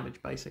cause any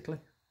damage, basically.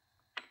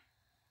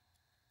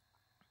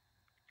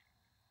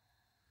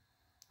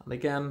 And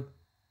again,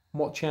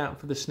 watch out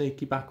for the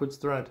sneaky backwards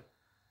thread.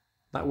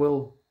 That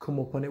will come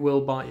up and it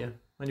will bite you,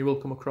 and you will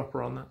come a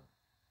cropper on that.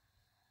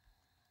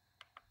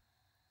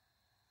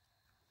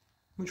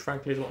 Which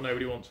frankly is what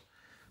nobody wants.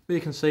 But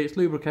you can see it's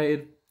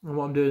lubricated, and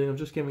what I'm doing, I'm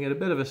just giving it a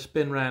bit of a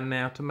spin round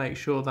now to make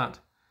sure that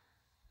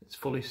it's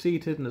fully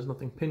seated and there's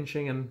nothing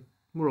pinching, and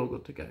we're all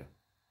good to go.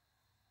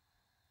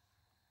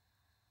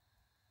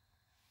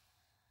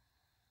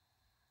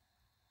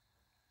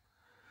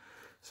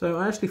 So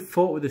I actually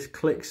fought with this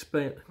click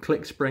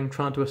spring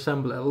trying to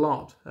assemble it a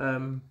lot.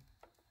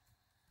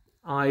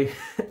 I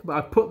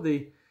put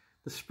the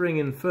spring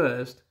in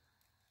first,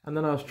 and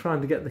then I was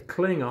trying to get the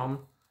click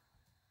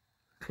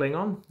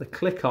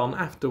on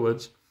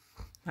afterwards,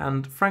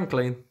 and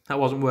frankly that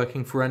wasn't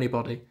working for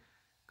anybody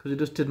because it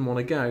just didn't want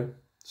to go.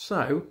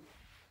 So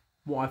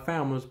what I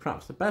found was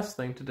perhaps the best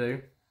thing to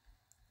do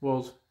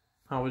was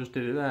how I just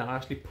did it there. I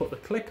actually put the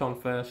click on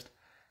first,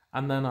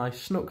 and then I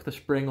snuck the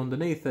spring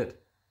underneath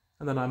it,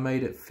 and then I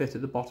made it fit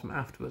at the bottom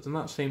afterwards, and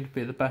that seemed to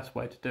be the best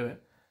way to do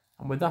it.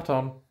 And with that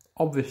on,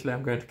 obviously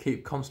I'm going to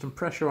keep constant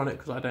pressure on it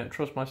because I don't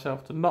trust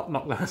myself to not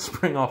knock that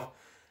spring off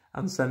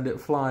and send it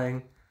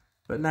flying.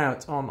 But now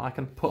it's on, I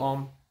can put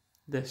on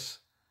this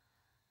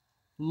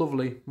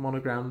lovely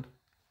monogrammed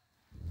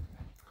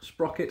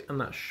sprocket, and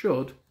that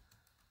should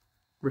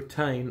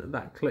retain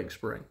that click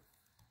spring.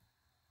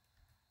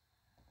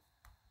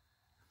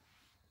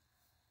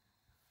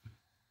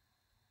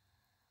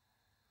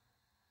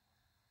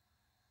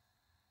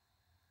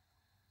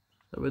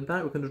 So with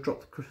that, we're going to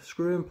drop the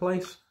screw in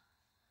place,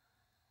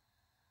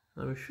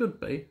 and we should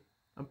be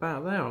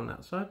about there on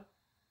that side.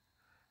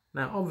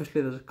 Now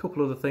obviously there's a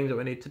couple other things that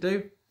we need to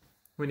do.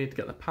 We need to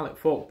get the pallet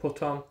fork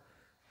put on,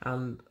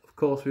 and of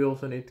course we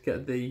also need to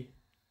get the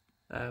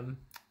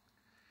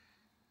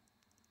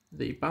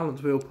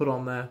balance wheel put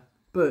on there,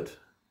 but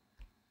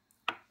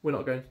we're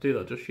not going to do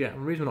that just yet.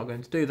 And the reason we're not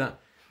going to do that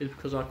is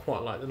because I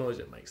quite like the noise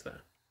it makes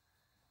there.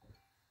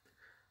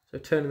 So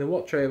turning the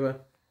watch over,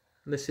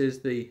 and this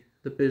is the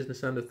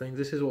business end of things.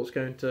 This is what's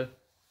going to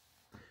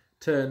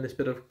turn this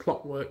bit of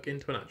clockwork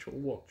into an actual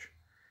watch.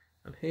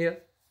 And here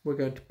we're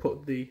going to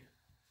put the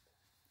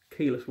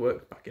keyless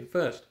works back in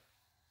first.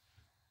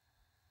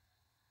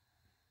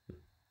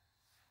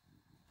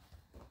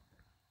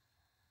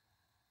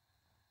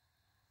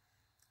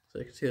 So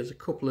you can see there's a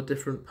couple of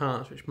different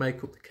parts which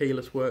make up the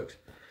keyless works.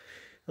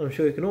 And I'm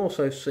sure you can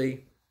also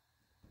see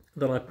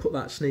that I put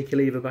that sneaky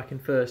lever back in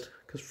first,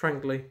 because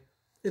frankly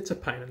it's a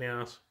pain in the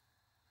ass.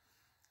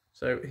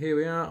 So here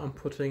we are, I'm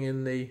putting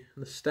in the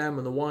stem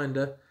and the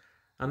winder,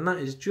 and that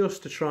is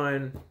just to try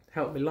and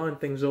help me line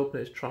things up,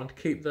 and it's trying to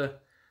keep the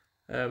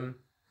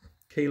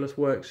keyless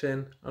works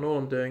in. And all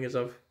I'm doing is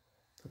I've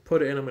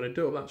put it in. I'm going to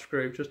do up that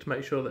screw just to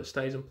make sure that it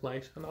stays in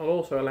place, and that'll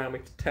also allow me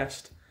to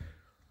test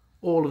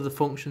all of the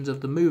functions of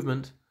the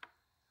movement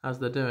as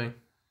they're doing.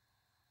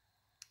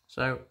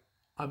 So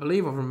I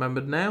believe I've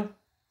remembered now.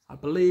 I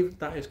believe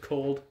that is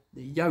called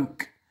the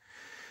yoke,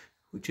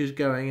 which is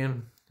going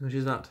in, which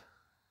is that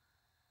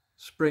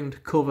spring to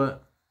cover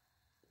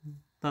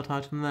that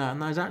item there,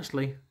 and that is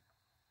actually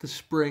the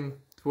spring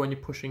for when you're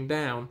pushing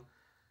down.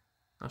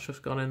 That's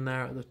just gone in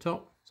there at the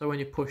top. So when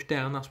you push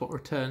down, that's what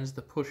returns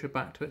the pusher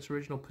back to its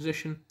original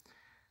position.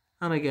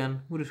 And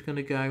again, we're just going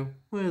to go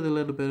with a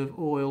little bit of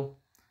oil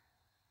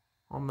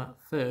on that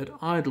third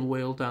idle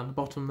wheel down the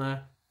bottom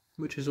there,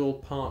 which is all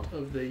part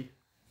of the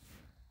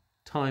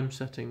time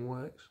setting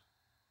works.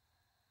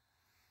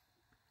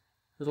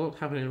 There's a lot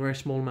happening in a very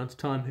small amount of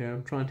time here.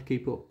 I'm trying to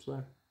keep up.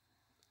 So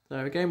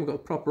again, we've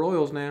got proper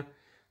oils now.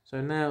 So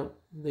now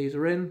these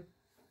are in.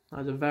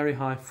 There's a very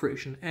high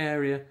friction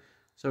area.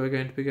 So we're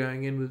going to be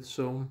going in with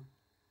some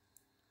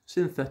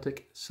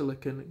synthetic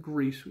silicone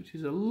grease, which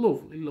is a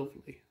lovely,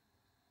 lovely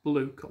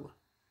blue colour.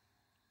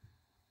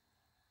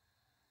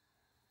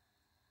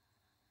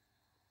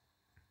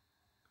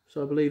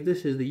 So I believe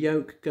this is the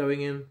yoke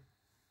going in,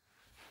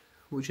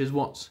 which is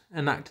what's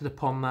enacted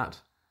upon that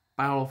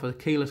barrel for the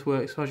keyless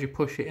work. So as you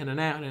push it in and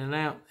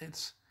out,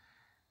 it's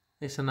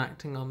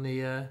enacting on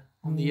the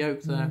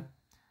yoke there.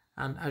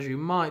 And as you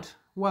might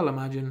well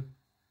imagine,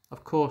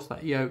 of course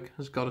that yoke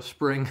has got a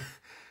spring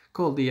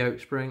called the yoke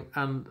spring,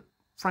 and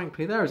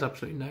frankly there is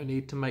absolutely no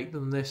need to make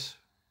them this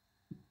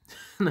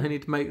no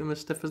need to make them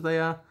as stiff as they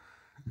are.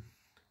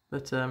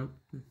 But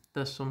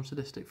there's some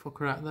sadistic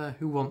fucker out there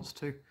who wants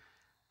to.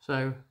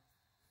 So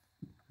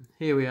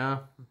here we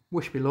are,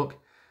 wish me luck.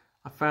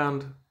 I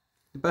found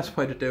the best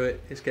way to do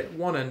it is get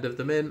one end of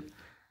them in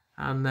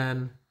and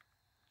then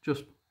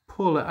just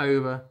pull it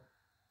over.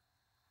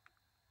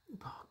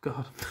 Oh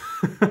God.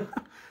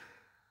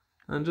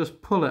 And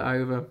just pull it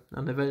over,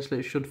 and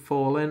eventually it should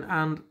fall in,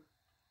 and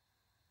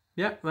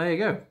yeah, there you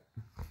go.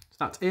 So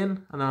that's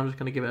in, and then I'm just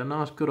going to give it a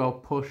nice good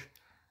old push,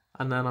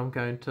 and then I'm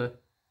going to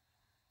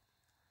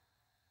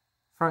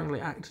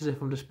frankly act as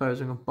if I'm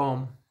disposing of a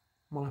bomb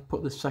when I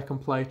put the second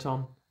plate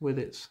on with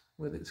its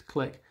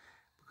click,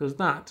 because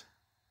that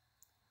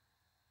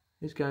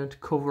is going to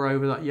cover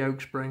over that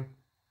yoke spring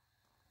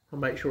and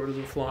make sure it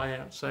doesn't fly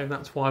out. So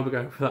that's why we're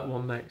going for that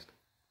one next.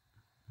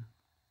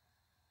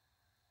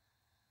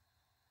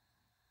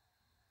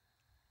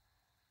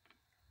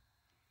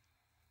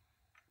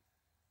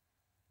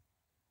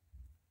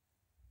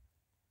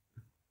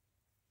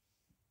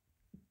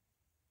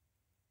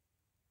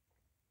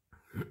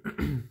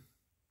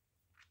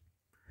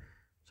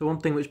 So one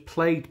thing which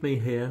plagued me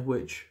here,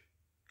 which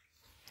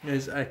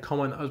is a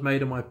comment that was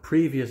made in my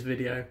previous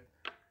video,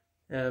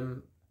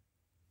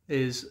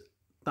 is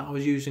that I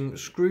was using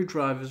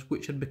screwdrivers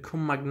which had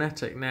become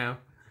magnetic. Now,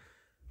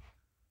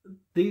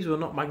 these were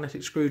not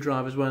magnetic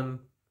screwdrivers when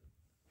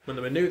they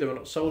were new. They were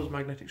not sold as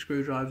magnetic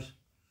screwdrivers,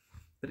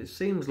 but it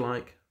seems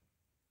like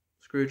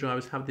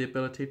screwdrivers have the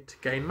ability to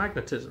gain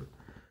magnetism.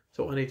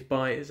 So what I need to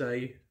buy is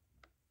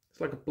it's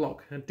like a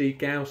block, a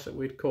degausser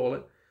we'd call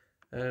it,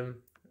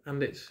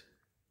 and it's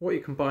what you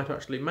can buy to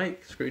actually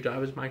make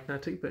screwdrivers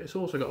magnetic, but it's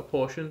also got a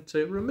portion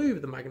to remove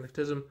the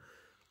magnetism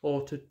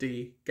or to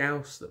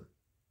degauss them,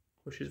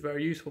 which is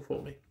very useful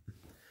for me.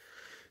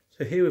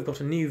 So here we've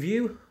got a new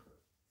view,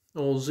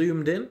 all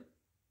zoomed in,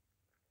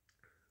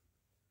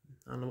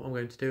 and what I'm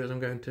going to do is I'm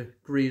going to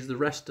grease the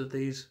rest of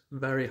these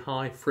very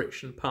high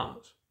friction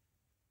parts.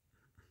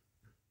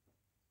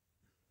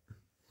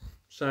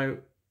 So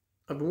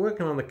I've been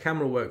working on the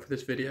camera work for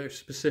this video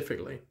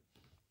specifically,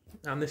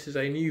 and this is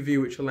a new view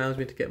which allows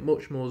me to get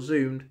much more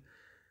zoomed,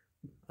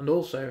 and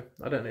also,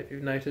 I don't know if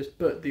you've noticed,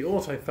 but the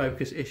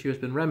autofocus issue has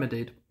been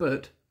remedied,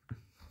 but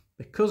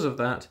because of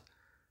that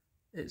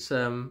it's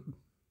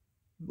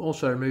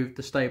also removed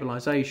the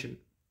stabilisation.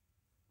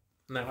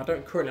 Now, I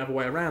don't currently have a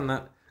way around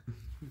that,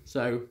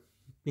 so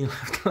you'll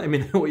have to let me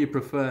know what you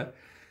prefer.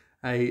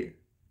 A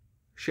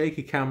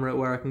shaky camera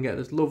where I can get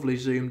this lovely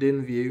zoomed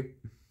in view,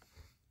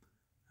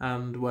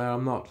 and where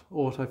I'm not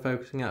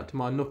auto-focusing out to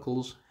my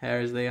knuckles,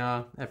 hair as they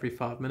are, every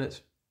 5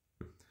 minutes.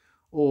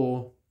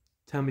 Or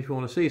tell me if you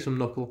want to see some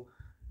knuckle,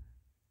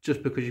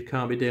 just because you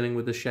can't be dealing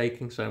with the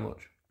shaking so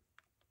much.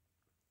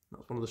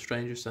 That's one of the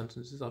strangest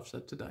sentences I've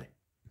said today.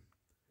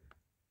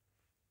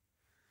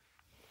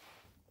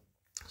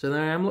 So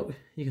there I am, look,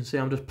 you can see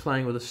I'm just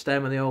playing with the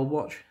stem of the old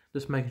watch,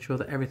 just making sure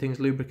that everything's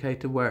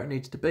lubricated where it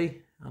needs to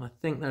be. And I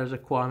think there's a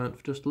requirement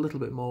for just a little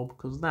bit more,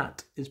 because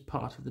that is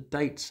part of the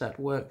date set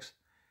works.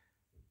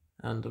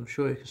 And I'm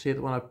sure you can see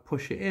that when I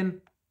push it in,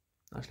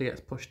 it actually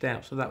gets pushed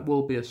out. So that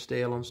will be a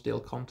steel on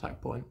steel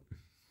contact point.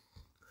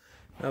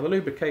 Now the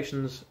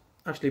lubrication's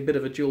actually a bit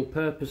of a dual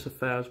purpose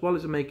affair. As well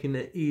as making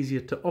it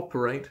easier to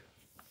operate,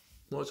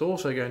 what it's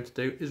also going to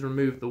do is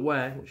remove the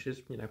wear, which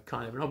is, you know,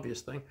 kind of an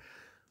obvious thing.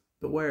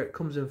 But where it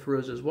comes in for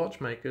us as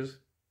watchmakers,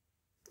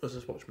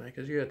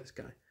 you heard this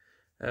guy,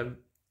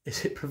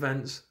 is it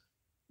prevents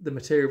the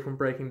material from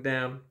breaking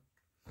down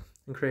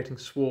and creating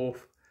swarf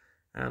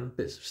and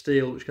bits of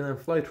steel which can then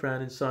float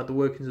around inside the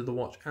workings of the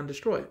watch and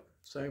destroy it.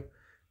 So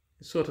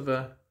it's sort of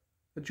a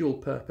dual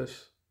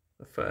purpose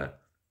affair,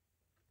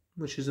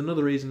 which is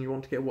another reason you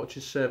want to get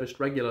watches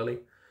serviced regularly,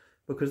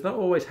 because that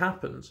always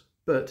happens,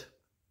 but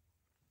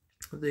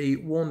the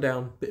worn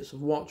down bits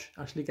of watch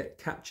actually get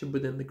captured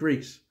within the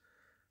grease.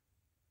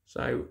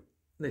 So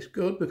it's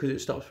good because it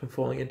stops from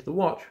falling into the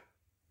watch.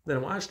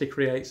 Then what it actually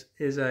creates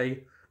is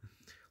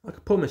like a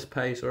pumice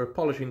paste or a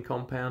polishing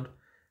compound,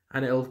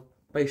 and it'll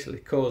basically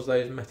cause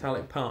those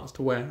metallic parts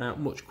to wear out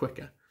much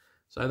quicker.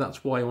 So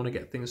that's why you want to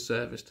get things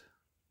serviced.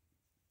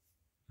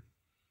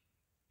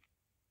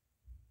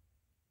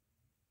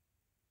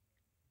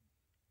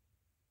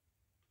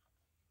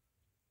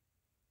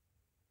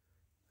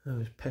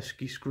 Those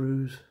pesky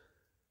screws.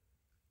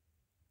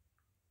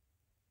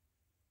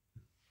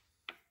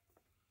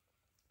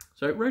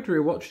 So rotary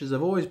watches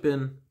have always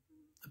been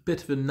a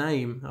bit of a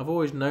name. I've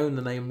always known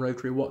the name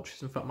rotary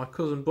watches. In fact, my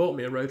cousin bought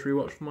me a rotary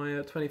watch for my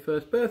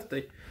 21st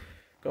birthday.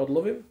 God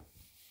love him.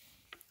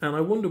 And I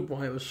wondered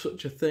why it was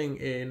such a thing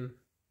in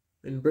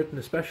Britain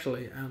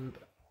especially, and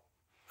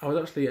I was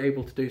actually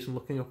able to do some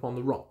looking up on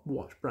the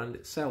watch brand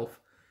itself.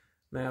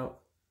 Now,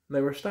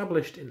 they were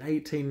established in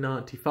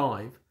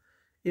 1895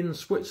 in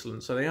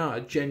Switzerland, so they are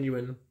a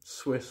genuine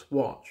Swiss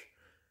watch.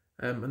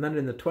 And then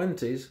in the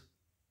 20s,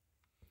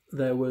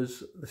 there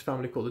was this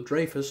family called the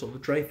Dreyfus, or the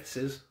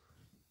Dreyfuses,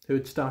 who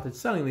had started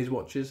selling these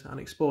watches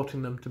and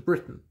exporting them to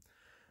Britain.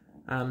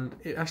 And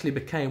it actually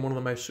became one of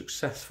the most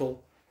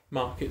successful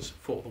markets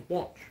for the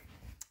watch.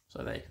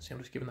 So there you can see I'm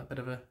just giving that bit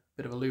of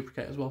a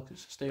lubricate as well,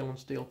 because it's a steel on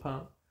steel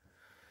part.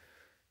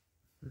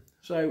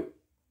 So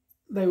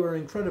they were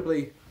an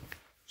incredibly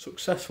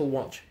successful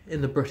watch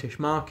in the British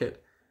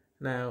market.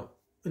 Now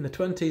in the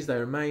 20s they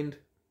remained,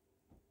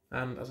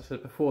 and as I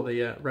said before,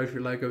 the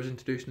rotary logo was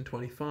introduced in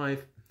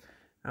 25,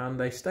 and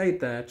they stayed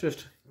there,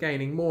 just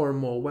gaining more and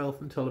more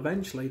wealth until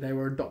eventually they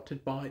were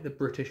adopted by the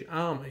British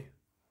Army.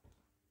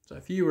 So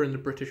if you were in the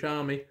British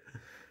Army,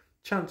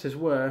 chances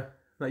were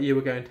that you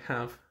were going to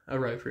have a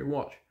rotary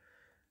watch,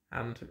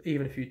 and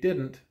even if you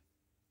didn't,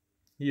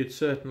 you'd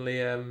certainly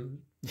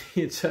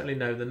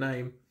know the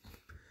name.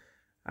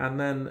 And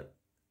then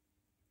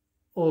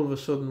all of a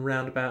sudden,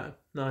 round about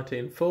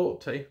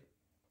 1940,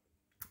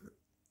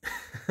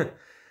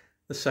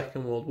 the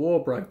Second World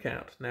War broke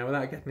out. Now,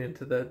 without getting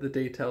into the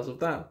details of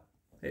that,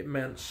 it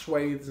meant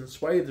swathes and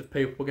swathes of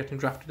people getting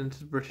drafted into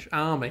the British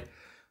Army.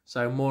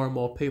 So more and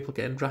more people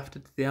getting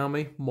drafted to the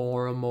army,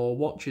 more and more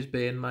watches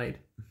being made.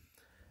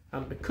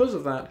 And because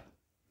of that,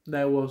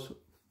 there was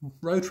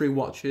rotary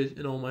watches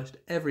in almost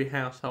every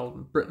household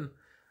in Britain,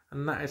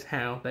 and that is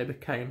how they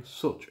became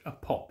such a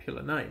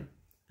popular name.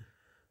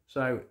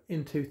 So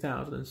in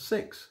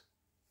 2006,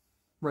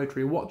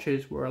 rotary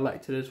watches were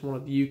elected as one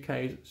of the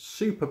UK's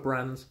super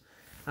brands,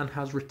 and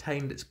has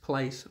retained its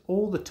place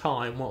all the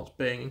time whilst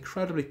being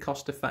incredibly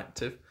cost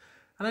effective.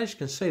 And as you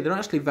can see, they're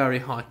actually very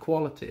high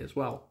quality as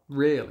well,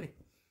 really,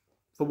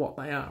 for what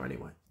they are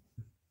anyway.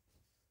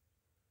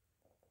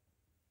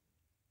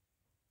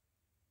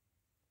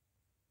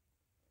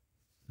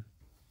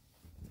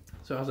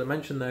 So as I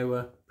mentioned, they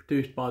were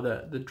produced by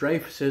the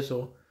Dreyfuses,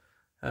 or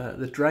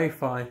the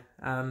Dreyfi,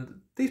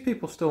 and these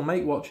people still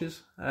make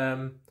watches.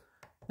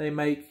 They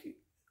make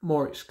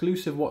more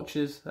exclusive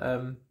watches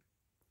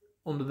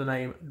under the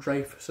name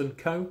Dreyfus &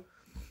 Co.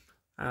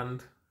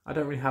 And I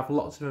don't really have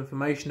lots of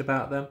information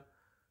about them,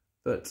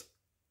 but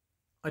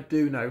I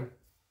do know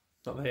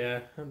that they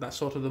are that's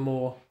sort of the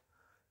more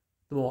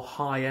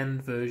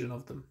high-end version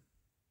of them.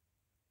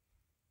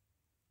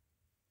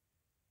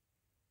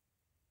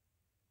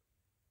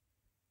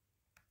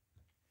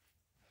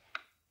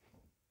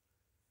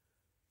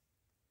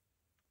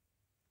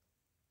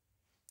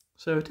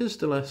 So it is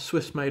still a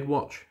Swiss-made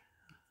watch,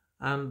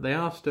 and they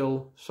are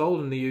still sold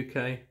in the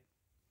UK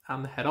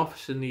and the head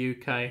office in the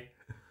UK,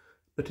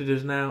 but it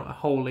is now a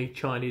wholly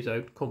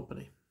Chinese-owned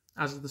company.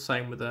 as is the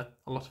same with a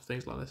lot of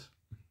things like this.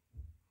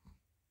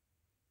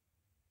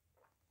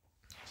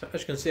 So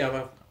as you can see,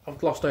 I've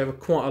glossed over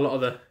quite a lot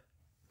of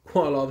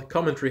the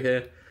commentary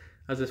here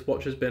as this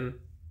watch has been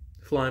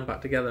flying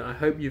back together. I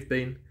hope you've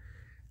been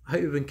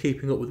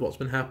keeping up with what's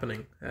been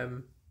happening,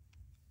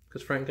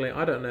 because frankly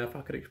I don't know if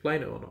I could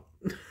explain it or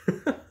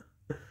not.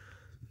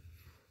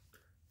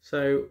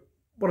 So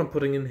what I'm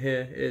putting in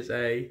here is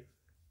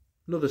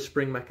another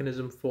spring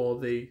mechanism for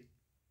the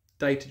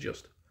date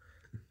adjust,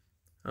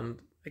 and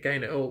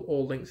again it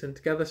all links in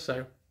together.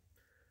 So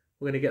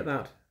we're going to get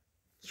that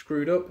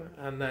screwed up,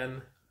 and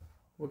then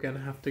we're going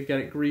to have to get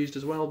it greased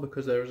as well,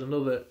 because there is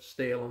another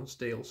steel on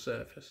steel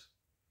surface.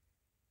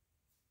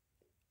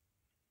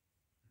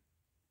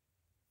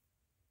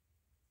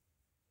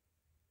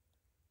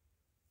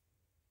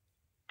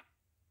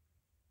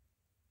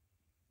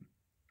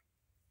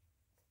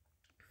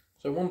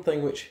 So one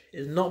thing which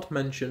is not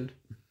mentioned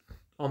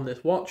on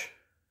this watch,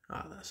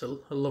 that's a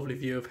lovely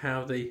view of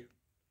how the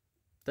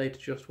date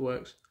adjust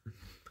works.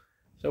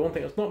 So one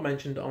thing that's not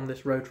mentioned on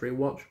this rotary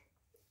watch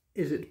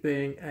is it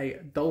being a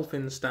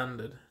dolphin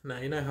standard. Now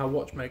you know how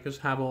watchmakers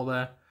have all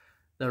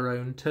their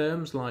own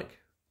terms, like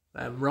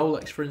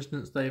Rolex for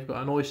instance, they've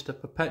got an oyster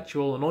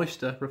perpetual. An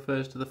oyster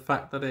refers to the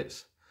fact that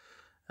it's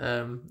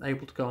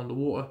able to go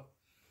underwater,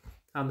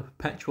 and the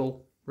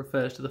perpetual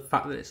refers to the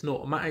fact that it's an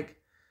automatic.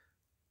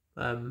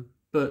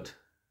 But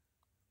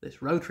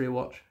this rotary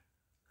watch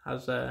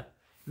has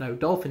no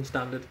dolphin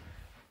standard,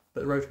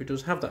 but the rotary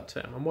does have that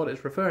term, and what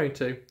it's referring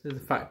to is the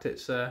fact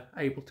it's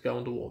able to go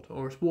underwater,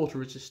 or it's water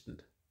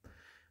resistant.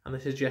 And they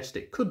suggest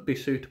it could be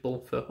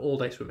suitable for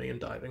all-day swimming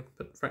and diving,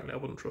 but frankly I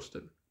wouldn't trust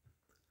it.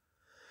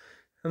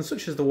 And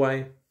such is the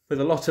way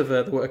with a lot of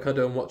the work I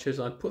do on watches.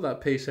 I'd put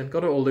that piece in,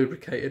 got it all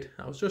lubricated,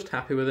 I was just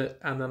happy with it,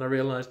 and then I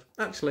realised,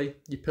 actually,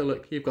 you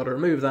pillock, you've got to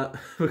remove that,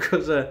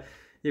 because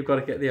you've got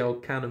to get the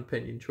old cannon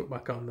pinion chucked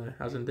back on there,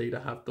 as indeed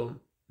I have done.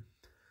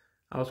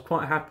 I was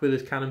quite happy with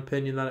this cannon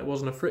pinion, that it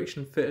wasn't a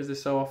friction fit as they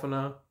so often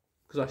are,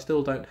 because I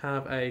still don't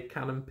have a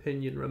cannon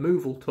pinion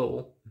removal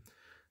tool,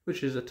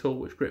 which is a tool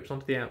which grips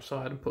onto the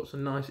outside and puts a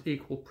nice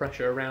equal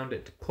pressure around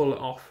it to pull it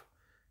off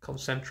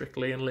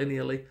concentrically and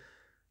linearly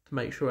to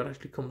make sure it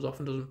actually comes off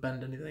and doesn't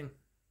bend anything.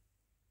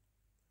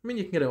 I mean,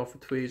 you can get it off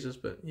with tweezers,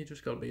 but you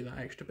just got to be that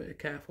extra bit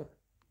careful.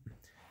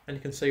 And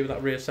you can see with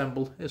that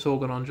reassembled, it's all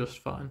gone on just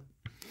fine.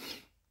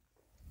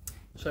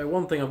 So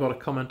one thing I've got to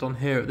comment on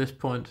here at this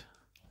point,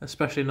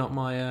 especially not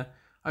my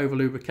over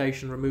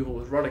lubrication removal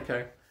with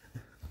Rodico,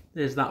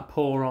 is that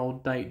poor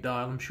old date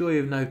dial. I'm sure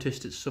you've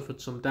noticed it's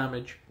suffered some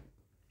damage,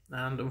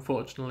 and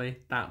unfortunately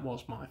that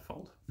was my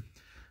fault.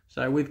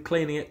 So with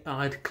cleaning it,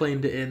 I'd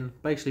cleaned it in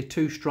basically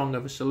too strong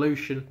of a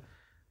solution.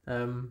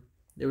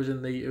 It was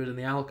in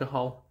the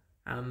alcohol,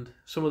 and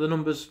some of the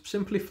numbers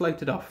simply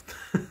floated off.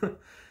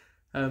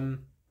 And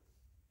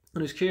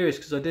it's curious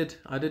because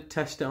I did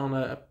test it on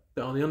a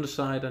bit on the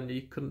underside, and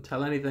you couldn't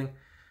tell anything.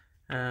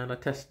 And I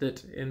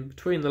tested it in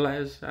between the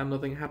letters, and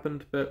nothing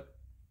happened. But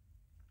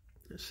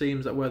it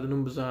seems that where the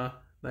numbers are,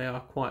 they are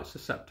quite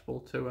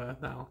susceptible to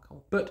the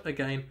alcohol. But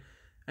again,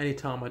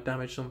 anytime I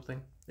damage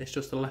something, it's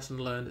just a lesson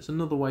learned. It's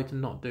another way to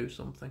not do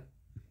something.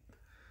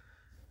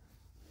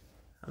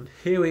 And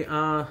here we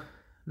are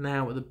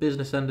now at the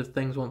business end of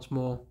things once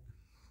more,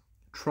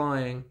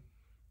 trying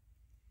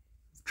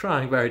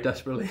very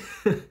desperately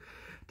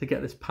to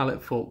get this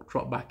pallet fork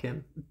dropped back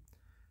in.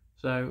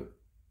 So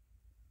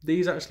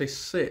these actually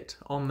sit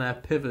on their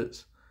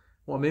pivots.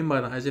 What I mean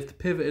by that is if the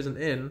pivot isn't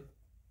in,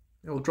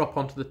 it will drop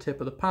onto the tip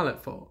of the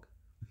pallet fork.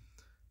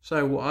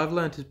 So what I've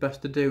learned is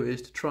best to do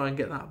is to try and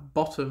get that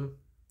bottom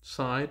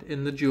side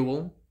in the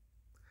jewel,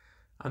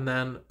 and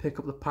then pick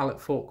up the pallet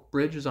fork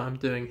bridge as I'm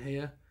doing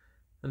here,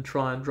 and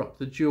try and drop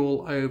the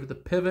jewel over the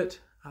pivot,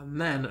 and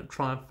then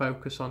try and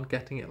focus on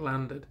getting it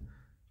landed.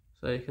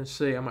 So you can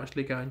see I'm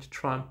actually going to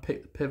try and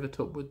pick the pivot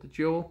up with the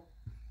jewel.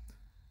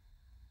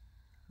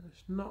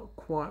 It's not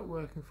quite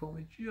working for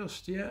me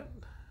just yet.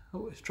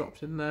 Oh, it's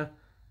dropped in there,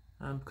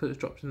 and because it's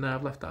dropped in there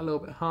I've left that a little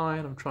bit high,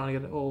 and I'm trying to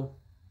get it all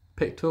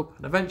picked up,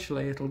 and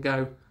eventually it'll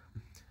go,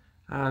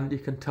 and you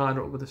can tighten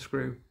it up with a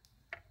screw.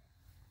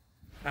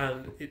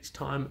 And it's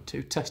time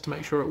to test to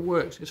make sure it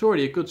works. It's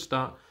already a good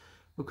start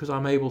because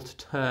I'm able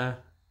to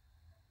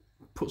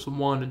put some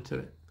wind into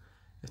it.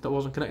 If that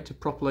wasn't connected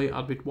properly,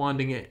 I'd be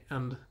winding it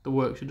and the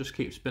work should just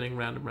keep spinning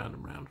round and round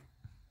and round.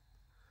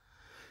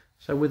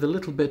 So with a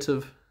little bit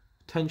of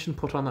tension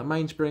put on that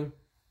mainspring,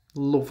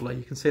 lovely.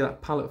 You can see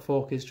that pallet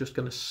fork is just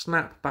going to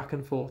snap back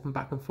and forth,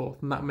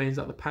 and that means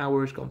that the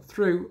power has gone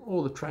through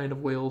all the train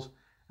of wheels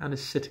and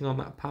is sitting on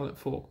that pallet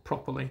fork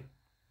properly,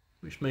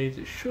 which means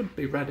it should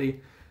be ready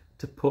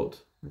to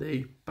put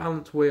the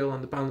balance wheel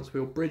and the balance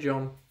wheel bridge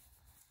on,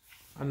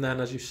 and then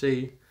as you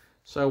see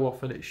so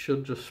often it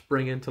should just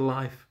spring into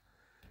life.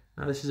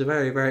 Now this is a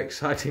very, very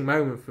exciting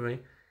moment for me,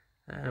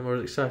 or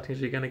as exciting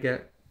as you're going to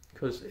get,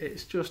 because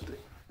it's just,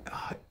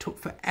 it took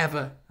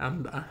forever,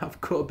 and I've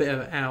cut a bit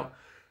of it out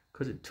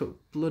because it took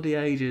bloody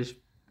ages.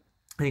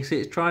 And you see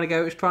it's trying to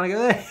go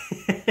there.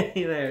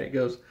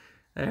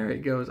 There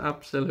it goes,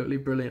 absolutely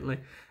brilliantly.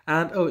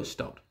 And oh, it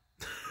stopped.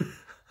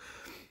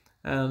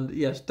 And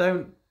yes,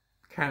 don't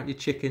count your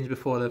chickens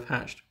before they've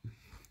hatched.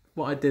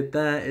 What I did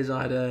there is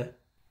I'd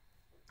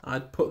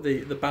put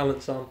the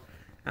balance on,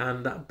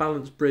 and that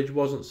balance bridge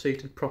wasn't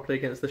seated properly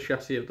against the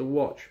chassis of the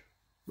watch,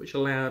 which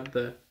allowed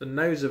the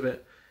nose of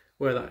it,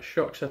 where that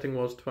shock setting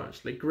was, to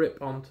actually grip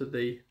onto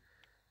the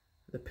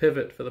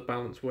pivot for the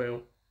balance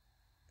wheel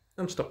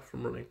and stop it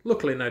from running.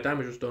 Luckily no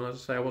damage was done. As I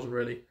say, I wasn't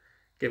really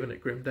giving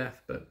it grim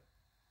death, but it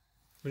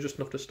was just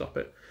enough to stop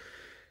it.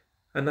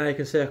 And now you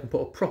can see I can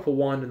put a proper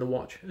wind in the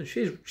watch, and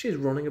she's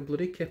running a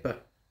bloody kipper.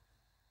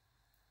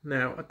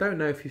 Now, I don't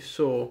know if you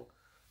saw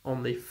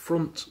on the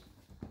front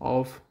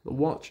of the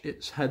watch,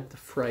 it's had the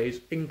phrase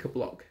Inca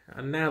block.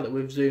 And now that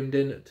we've zoomed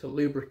in to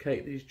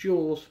lubricate these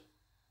jewels,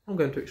 I'm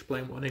going to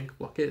explain what an Inca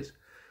block is.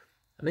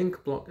 An Inca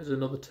block is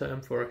another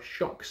term for a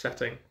shock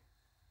setting.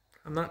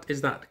 And that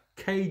is that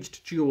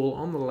caged jewel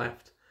on the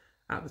left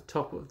at the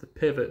top of the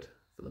pivot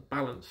for the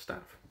balance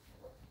staff.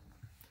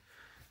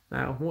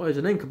 Now, what is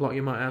an Inca block,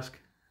 you might ask?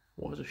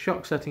 What is a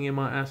shock setting, you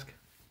might ask?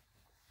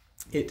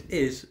 It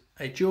is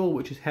a jewel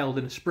which is held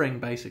in a spring,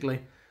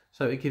 basically,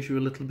 so it gives you a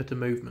little bit of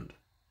movement.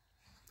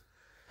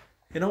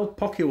 In old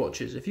pocket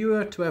watches, if you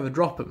were to ever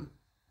drop them,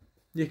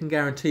 you can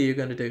guarantee you're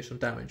going to do some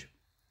damage.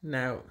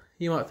 Now,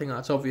 you might think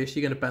that's obvious,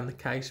 you're going to bend the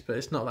case, but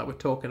it's not that we're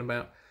talking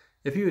about.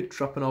 If you would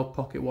drop an old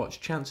pocket watch,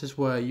 chances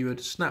were you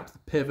would snap the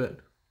pivot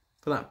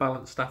for that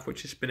balance staff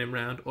which is spinning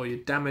round, or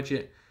you'd damage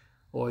it,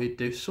 or you'd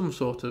do some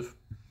sort of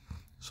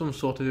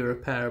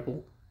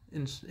irreparable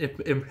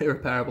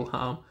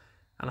harm.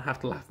 And I have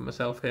to laugh at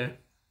myself here.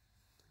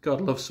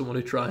 God loves someone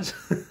who tries.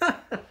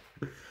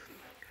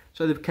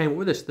 So they came up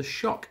with this, the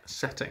shock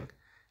setting.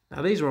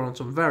 Now these are on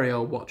some very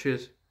old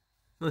watches.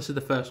 And this is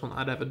the first one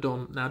I'd ever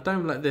done. Now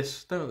don't let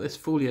this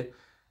fool you.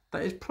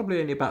 That is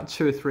probably only about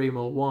 2 or 3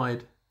 mil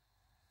wide.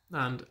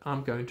 And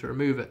I'm going to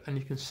remove it. And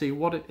you can see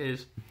what it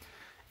is.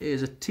 It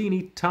is a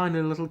teeny tiny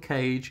little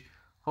cage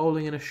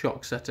holding in a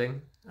shock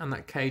setting. And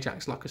that cage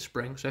acts like a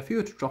spring. So if you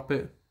were to drop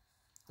it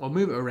or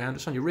move it around,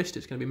 it's on your wrist,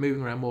 it's going to be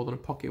moving around more than a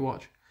pocket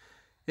watch.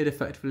 It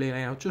effectively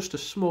allows just a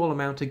small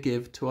amount of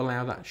give to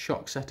allow that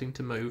shock setting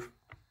to move.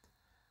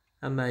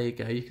 And there you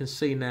go, you can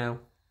see now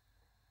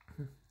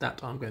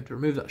that I'm going to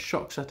remove that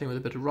shock setting with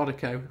a bit of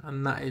Rodico,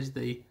 and that's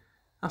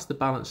the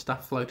balance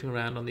staff floating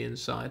around on the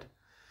inside.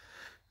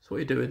 So what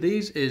you do with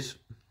these is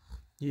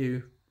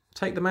you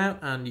take them out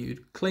and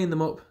you clean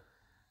them up,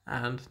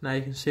 and now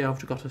you can see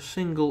I've got a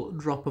single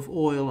drop of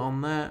oil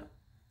on there.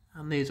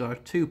 And these are a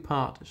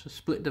 2-part, it's a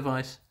split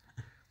device.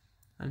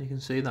 And you can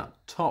see that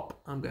top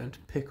I'm going to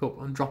pick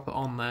up and drop it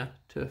on there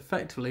to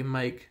effectively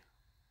make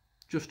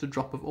just a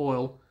drop of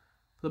oil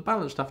for the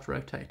balance staff to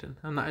rotate in.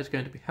 And that is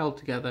going to be held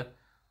together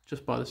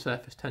just by the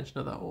surface tension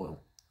of that oil.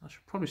 I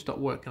should probably stop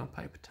working on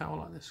paper towel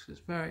like this because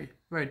it's very,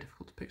 very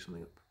difficult to pick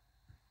something up.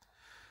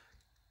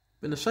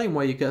 In the same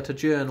way you get a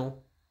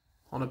journal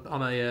on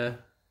a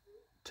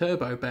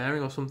turbo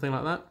bearing or something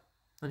like that.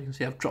 And you can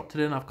see I've dropped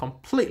it in, I've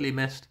completely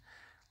missed.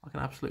 Like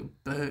an absolute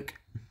Burke.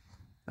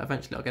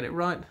 Eventually I'll get it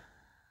right.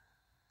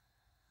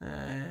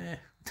 I'm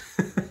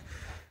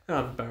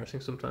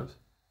embarrassing sometimes.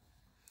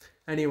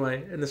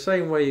 Anyway, in the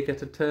same way you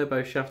get a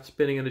turbo shaft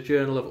spinning in a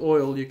journal of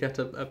oil, you get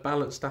a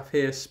balance staff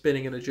here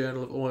spinning in a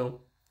journal of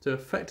oil to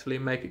effectively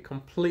make it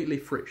completely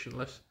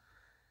frictionless.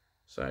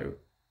 So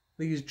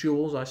these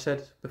jewels, I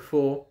said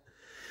before,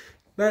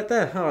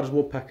 they're hard as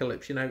woodpecker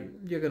lips. You know,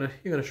 you're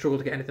gonna struggle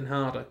to get anything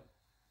harder.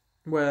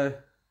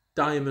 Where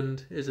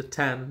diamond is a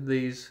 10,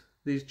 these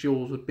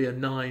jewels would be a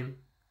 9,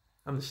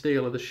 and the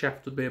steel of the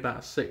shaft would be about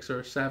a 6 or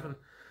a 7.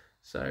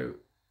 So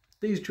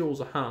these jewels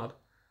are hard,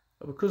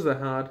 but because they're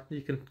hard,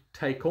 you can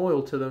take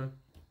oil to them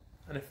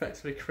and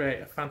effectively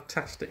create a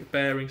fantastic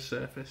bearing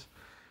surface.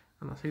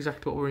 And that's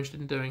exactly what we're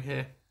interested in doing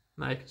here.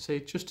 Now you can see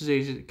it's just as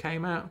easy as it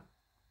came out.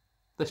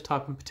 This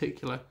type in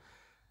particular,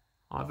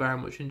 I very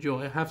much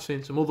enjoy. I have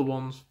seen some other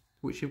ones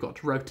which you've got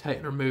to rotate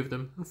and remove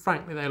them, and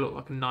frankly they look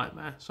like a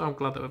nightmare, so I'm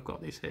glad that we've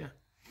got these here.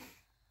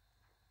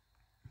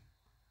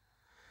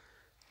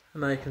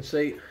 And now you can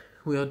see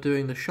we are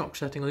doing the shock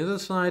setting on the other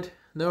side.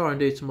 There are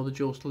indeed some other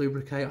jewels to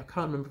lubricate. I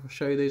can't remember if I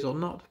show you these or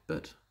not,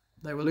 but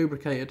they were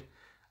lubricated.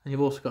 And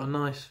you've also got a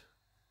nice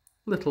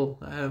little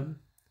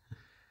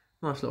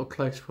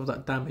close-up of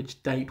that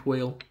damaged date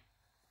wheel,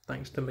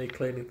 thanks to me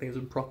cleaning things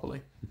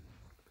improperly.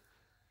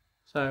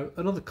 So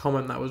another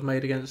comment that was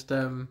made against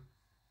one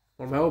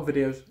of my old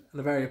videos, and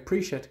a very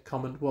appreciated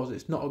comment, was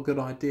it's not a good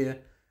idea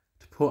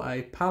to put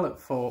a pallet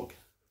fork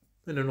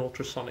in an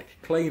ultrasonic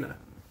cleaner.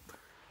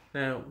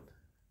 Now,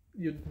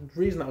 the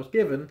reason that was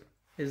given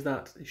is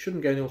that it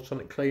shouldn't go in the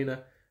ultrasonic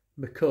cleaner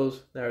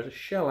because there is a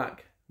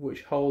shellac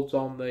which holds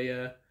on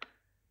the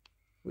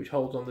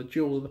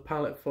jewels of the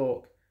pallet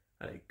fork,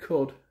 and it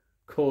could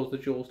cause the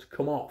jewels to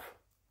come off,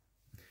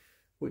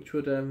 which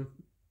would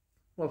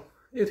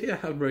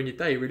it'd ruin your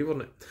day, really,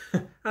 wouldn't it?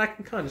 And I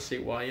can kind of see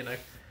why. You know,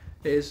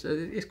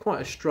 it's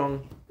quite a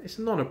strong. It's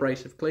a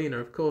non-abrasive cleaner,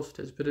 of course it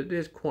is, but it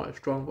is quite a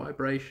strong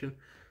vibration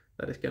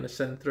that it's going to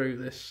send through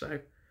this. So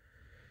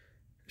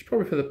it's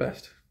probably for the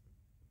best.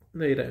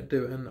 No, you don't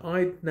do it. And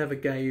I never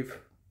gave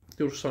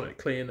the ultrasonic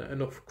clean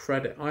enough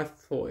credit. I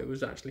thought it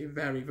was actually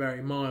very,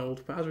 very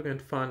mild, but as we're going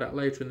to find out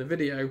later in the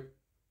video,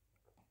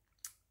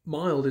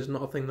 mild is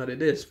not a thing that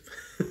it is.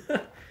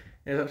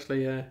 It's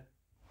actually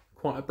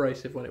quite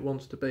abrasive when it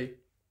wants to be.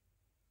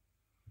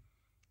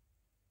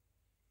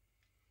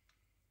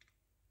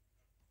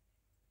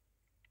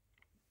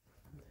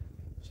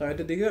 So I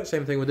did the exact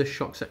same thing with this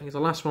shock settings. The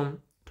last one,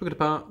 took it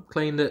apart,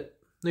 cleaned it,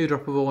 new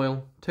drop of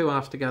oil, 2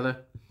 halves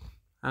together,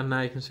 and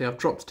now you can see I've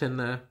dropped it in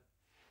there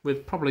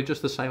with probably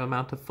just the same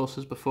amount of fuss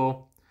as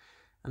before.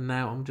 And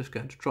now I'm just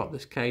going to drop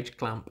this cage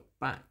clamp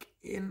back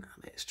in,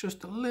 and it's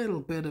just a little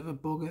bit of a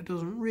bugger. It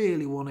doesn't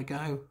really want to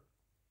go.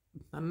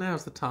 And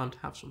now's the time to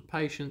have some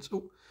patience.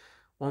 Oh,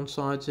 one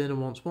side's in,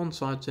 and once one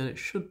side's in, it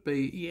should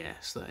be,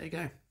 yes, there you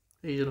go.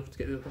 Easy enough to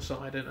get the other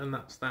side in, and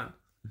that's that.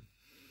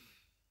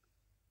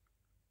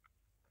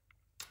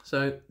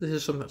 So this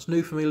is something that's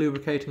new for me,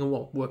 lubricating,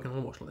 or working on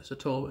a watch like this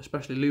at all, but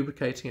especially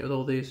lubricating it with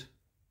all these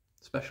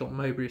special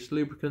Mobius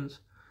lubricants.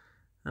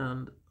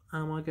 And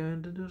am I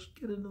going to just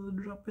get another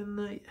drop in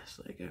there? Yes,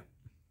 there you go.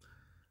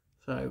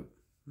 So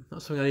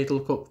that's something I need to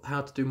look up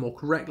how to do more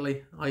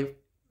correctly. I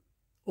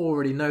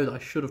already know that I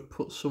should have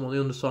put some on the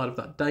underside of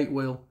that date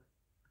wheel.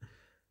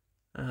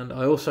 And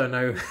I also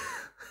know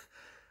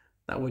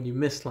that when you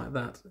miss like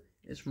that,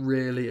 it's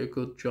really a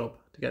good job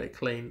to get it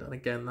cleaned. And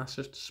again, that's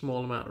just a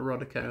small amount of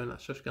Rodico, and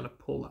that's just going to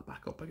pull that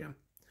back up again.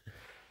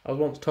 I was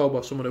once told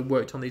by someone who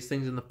worked on these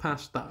things in the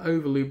past that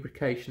over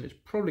lubrication is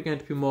probably going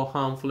to be more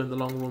harmful in the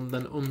long run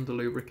than under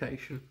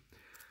lubrication.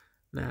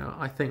 Now,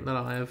 I think that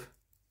I have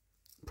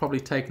probably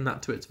taken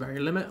that to its very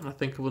limit, and I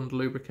think I've under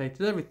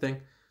lubricated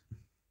everything.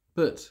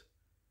 But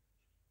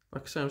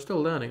like I say, I'm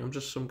still learning. I'm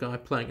just some guy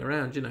playing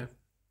around, you know.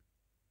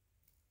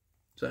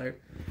 So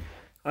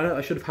I know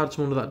I should have had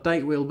some under that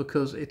date wheel,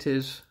 because it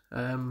is,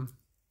 I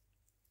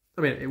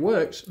mean, it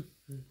works,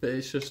 but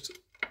it's just,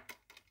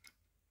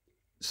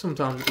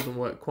 sometimes it doesn't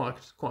work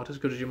quite as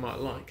good as you might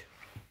like.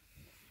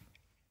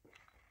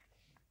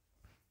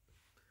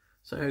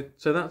 So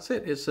that's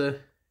it. It's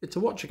a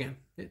watch again.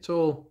 It's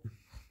all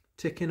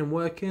ticking and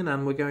working,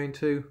 and we're going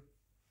to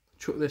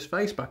chuck this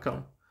face back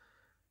on.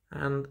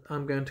 And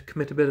I'm going to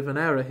commit a bit of an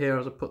error here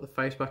as I put the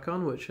face back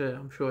on, which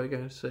I'm sure you're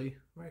going to see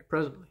very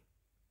presently.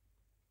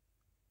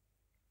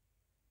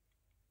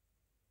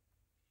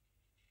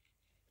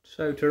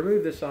 So to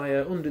remove this, I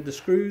undid the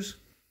screws,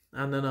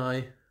 and then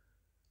I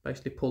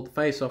basically pulled the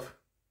face off.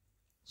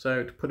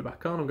 So to put it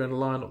back on, I'm going to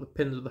line up the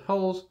pins with the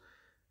holes,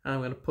 and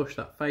I'm going to push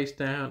that face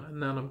down,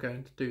 and then I'm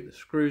going to do the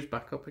screws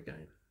back up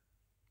again.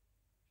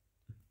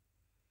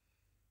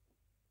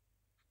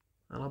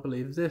 And I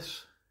believe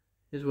this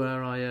is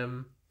where I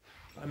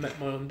met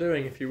my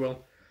undoing, if you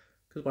will,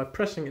 because by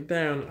pressing it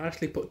down, I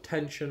actually put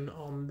tension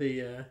on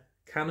the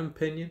cannon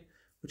pinion,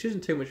 which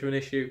isn't too much of an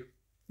issue.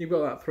 You've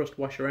got that thrust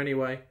washer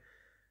anyway,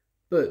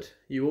 but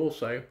you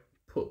also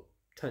put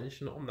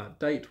tension on that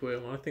date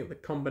wheel, and I think the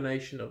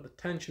combination of the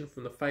tension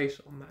from the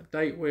face on that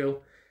date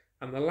wheel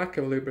and the lack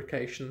of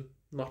lubrication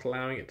not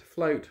allowing it to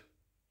float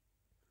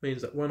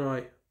means that when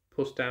I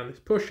push down this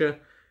pusher,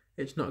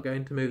 it's not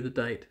going to move the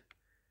date.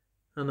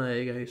 And there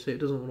you go, you see it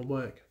doesn't want to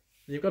work.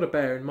 And you've got to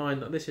bear in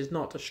mind that this is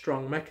not a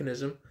strong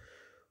mechanism.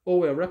 All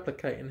we're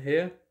replicating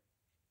here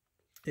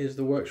is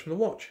the works from the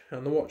watch,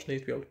 and the watch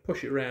needs to be able to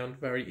push it around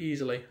very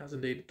easily, as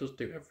indeed it does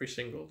do every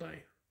single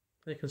day.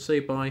 You can see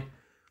by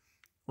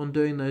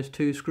undoing those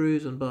 2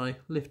 screws and by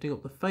lifting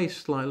up the face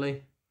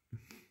slightly,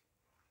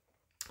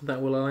 that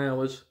will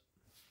allow us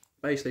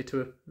basically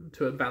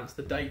to advance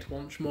the date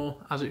once more,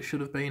 as it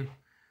should have been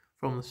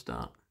from the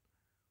start.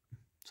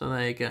 So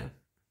there you go.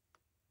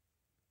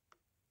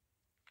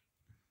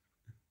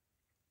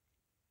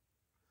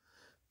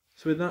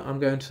 So with that, I'm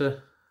going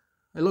to,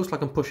 it looks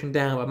like I'm pushing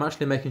down, but I'm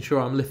actually making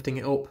sure I'm lifting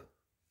it up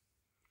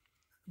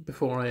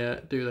before I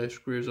do those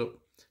screws up,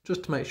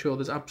 just to make sure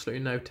there's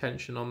absolutely no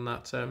tension on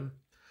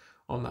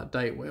that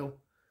date wheel.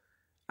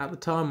 At the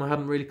time, I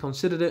hadn't really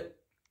considered it.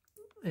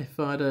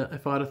 If I'd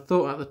have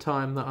thought at the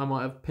time that I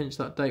might have pinched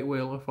that date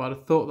wheel, or if I'd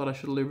have thought that I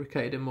should have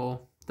lubricated it more,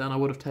 then I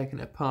would have taken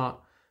it apart.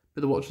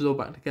 But the watch is all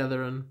back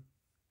together, and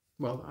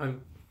well,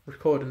 I'm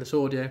recording this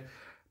audio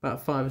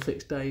about 5 or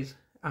 6 days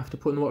after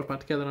putting the watch back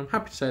together, and I'm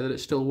happy to say that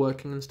it's still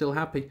working and still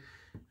happy.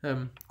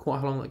 Quite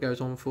how long that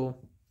goes on for,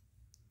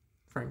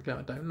 frankly,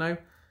 I don't know.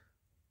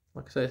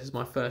 Like I say, this is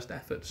my first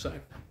effort, so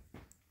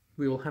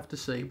we will have to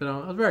see. But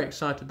I was very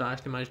excited that I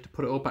actually managed to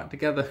put it all back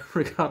together,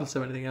 regardless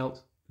of anything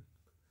else.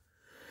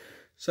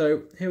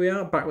 So here we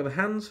are, back with the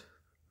hands.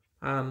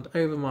 And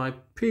over my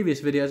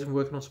previous videos, I've been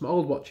working on some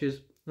old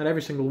watches, and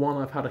every single one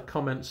I've had a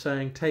comment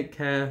saying, take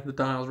care, the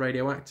dial's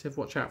radioactive,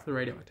 watch out for the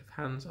radioactive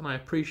hands. And I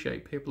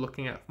appreciate people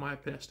looking out for my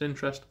best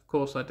interest, of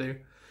course I do.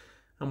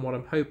 And what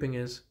I'm hoping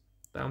is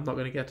that I'm not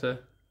going to get a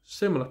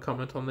similar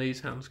comment on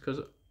these hands, because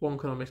one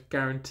can almost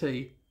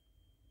guarantee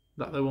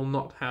that they will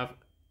not have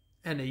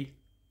any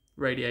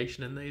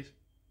radiation in these.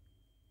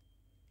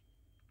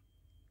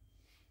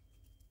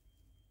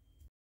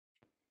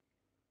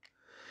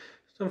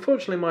 So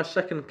unfortunately my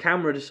second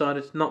camera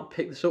decided to not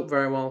pick this up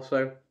very well,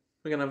 so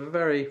we're going to have a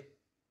very,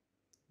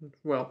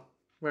 well,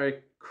 very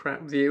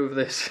crap view of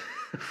this,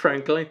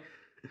 frankly.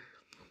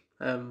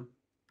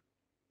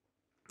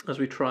 As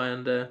we try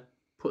and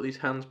put these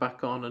hands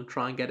back on and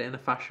try and get it in a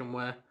fashion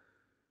where,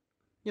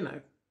 you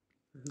know,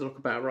 they look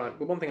about right.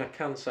 But one thing I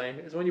can say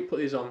is when you put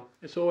these on,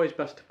 it's always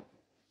best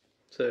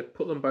to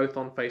put them both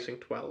on facing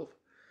 12.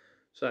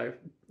 So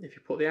if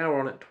you put the hour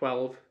on at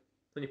 12,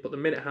 then you put the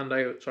minute hand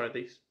over,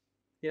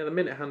 the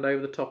minute hand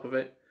over the top of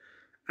it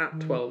at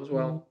 12 as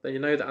well. Then you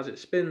know that as it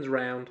spins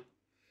round,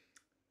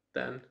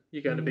 then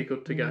you're going to be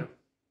good to go.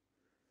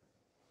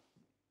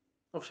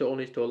 Obviously it all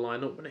needs to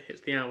align up when it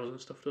hits the hours and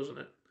stuff, doesn't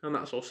it? And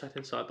that's all set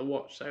inside the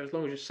watch. So as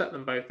long as you set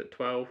them both at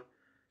 12,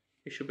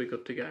 you should be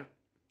good to go.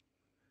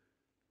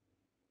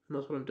 And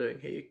that's what I'm doing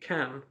here. You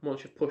can,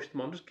 once you've pushed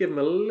them on, just give them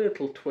a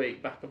little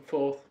tweak back and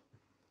forth,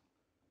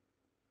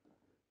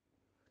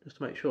 just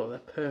to make sure they're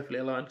perfectly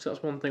aligned, because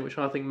that's one thing which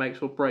I think makes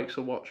or breaks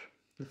a watch.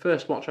 The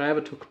first watch I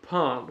ever took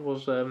apart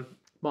was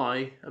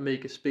my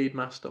Omega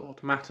Speedmaster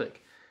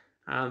Automatic,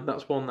 and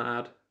that's one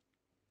that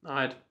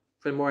I'd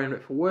been wearing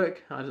it for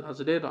work, as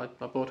I did. I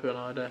bought it when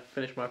I'd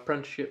finished my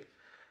apprenticeship,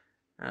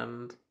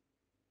 and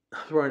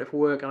I was wearing it for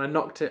work, and I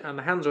knocked it, and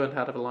the hands went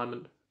out of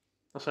alignment.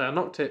 I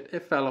knocked it,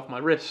 it fell off my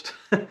wrist,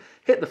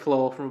 hit the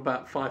floor from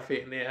about 5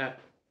 feet in the air,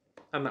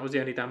 and that was the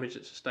only damage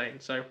it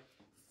sustained. So,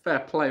 fair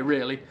play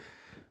really,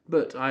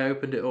 but I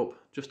opened it up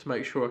just to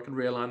make sure I could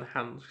realign the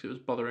hands because it was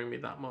bothering me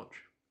that much.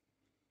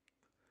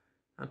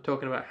 And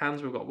talking about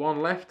hands, we've got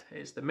one left.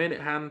 It's the minute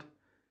hand,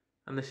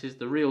 and this is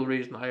the real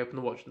reason I opened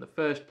the watch in the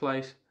first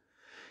place,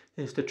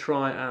 is to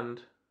try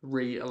and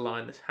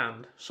realign this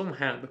hand.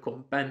 Somehow it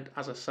become bent,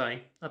 as I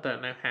say. I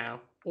don't know how.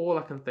 All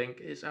I can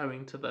think is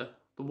owing to the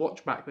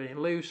watch back being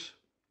loose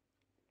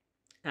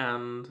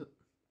and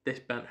this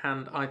bent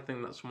hand. I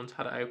think that someone's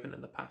had it open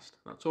in the past.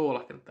 That's all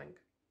I can think.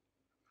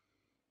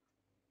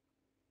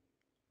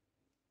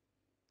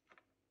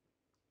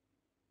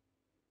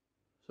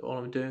 So all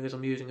I'm doing is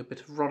I'm using a bit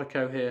of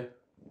Rodico here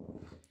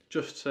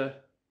just to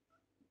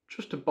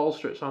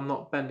bolster it so I'm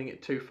not bending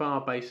it too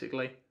far,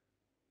 basically,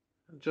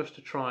 and just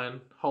to try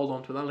and hold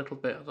on to that little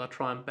bit as I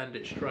try and bend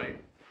it straight.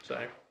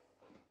 So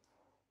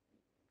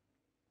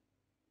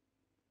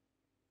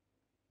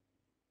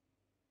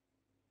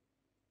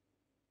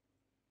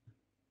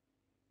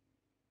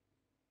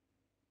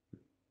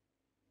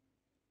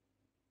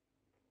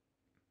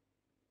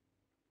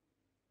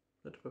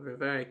but we're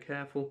very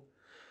careful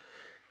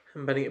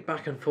and bending it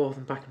back and forth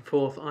and back and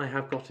forth.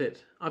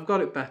 I've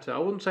got it better. I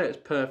wouldn't say it's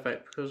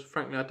perfect because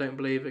frankly I don't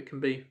believe it can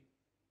be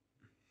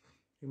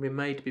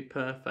made to be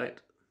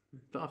perfect,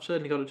 but I've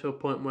certainly got it to a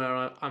point where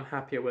I'm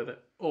happier with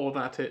it, or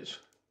that it's,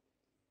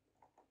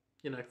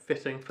 you know,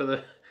 fitting for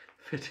the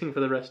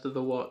rest of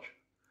the watch.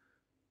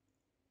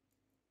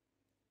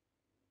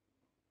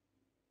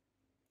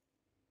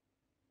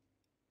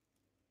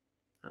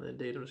 And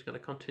indeed I'm just going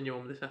to continue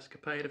on with this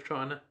escapade of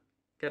trying to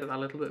get it a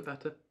little bit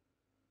better.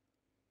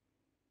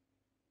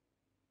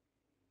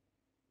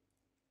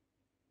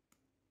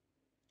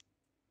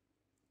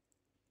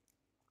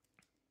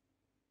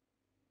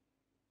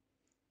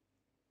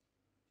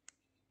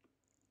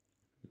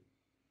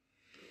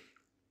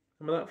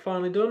 And with that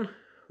finally done,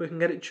 we can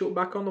get it chucked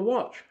back on the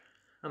watch,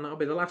 and that'll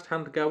be the last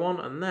hand to go on,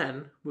 and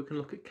then we can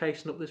look at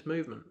casing up this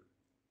movement.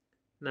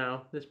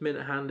 Now, this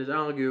minute hand is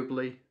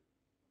arguably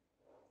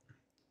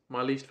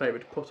my least favourite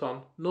to put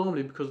on,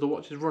 normally because the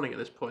watch is running at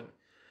this point.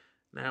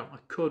 Now, I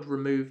could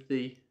remove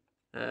the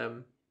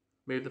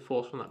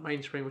force from that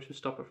mainspring, which would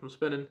stop it from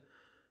spinning,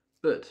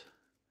 but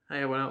hey,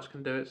 everyone else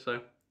can do it,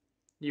 so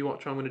you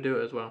watch, I'm going to do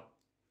it as well.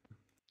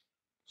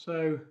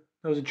 So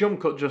there was a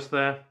jump cut just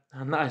there,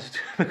 and that is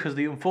because of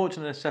the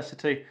unfortunate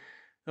necessity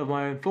of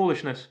my own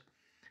foolishness.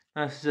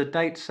 Now, this is a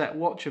date set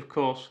watch, of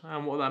course,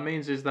 and what that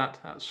means is that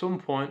at some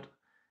point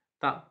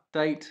that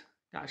date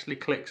actually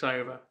clicks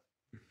over.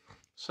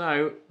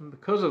 So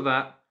because of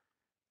that,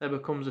 there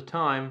becomes a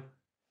time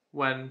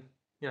when,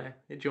 you know,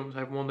 it jumps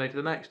over one day to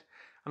the next,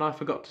 and I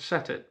forgot to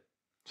set it.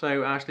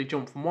 So I actually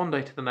jumped from one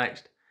day to the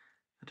next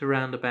at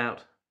around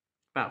about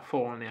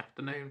 4 in the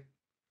afternoon.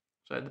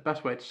 So the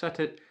best way to set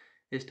it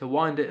is to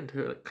wind it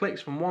until it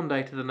clicks from one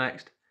day to the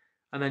next,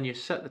 and then you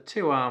set the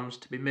 2 arms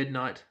to be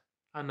midnight,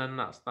 and then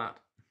that's that.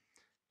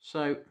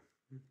 So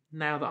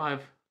now that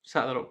I've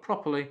set that up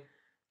properly,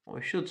 what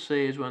we should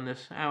see is when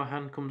this hour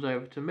hand comes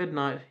over to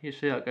midnight, you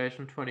see that goes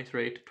from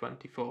 23 to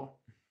 24,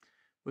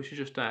 which is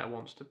just how it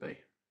wants to be.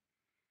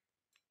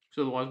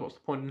 Because otherwise, what's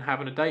the point in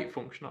having a date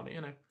function on it,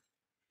 you know?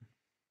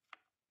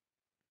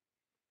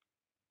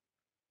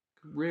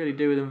 Could really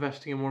do with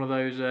investing in one of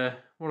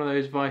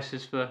those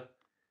vices for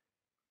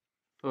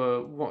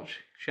watch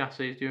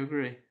chassis. Do you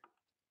agree?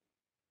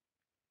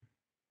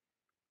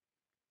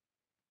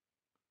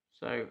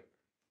 So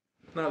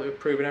now that we've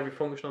proven every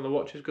function on the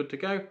watch is good to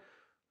go,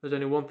 there's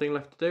only one thing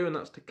left to do, and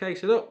that's to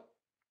case it up.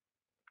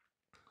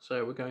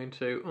 So we're going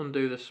to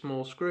undo the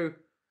small screw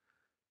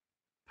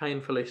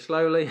painfully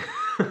slowly.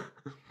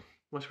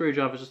 My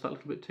screwdriver is just that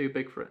little bit too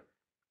big for it.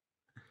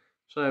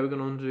 So we're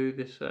going to undo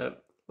this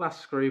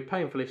last screw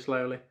painfully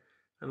slowly,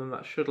 and then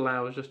that should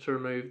allow us just to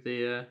remove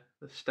the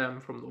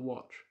stem from the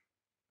watch.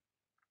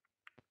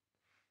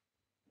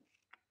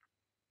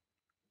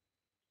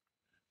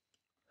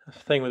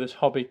 That's the thing with this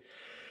hobby.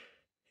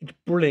 It's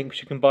brilliant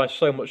because you can buy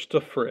so much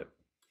stuff for it.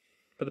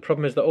 But the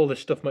problem is that all this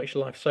stuff makes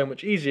your life so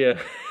much easier,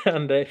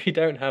 and if you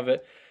don't have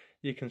it,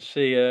 you can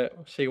see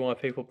why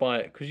people buy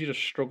it, because you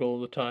just struggle all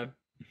the time.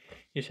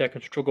 You see, I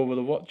can struggle with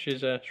the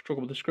watches,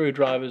 struggle with the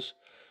screwdrivers,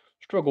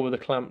 struggle with the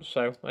clamps,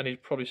 so I need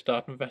to probably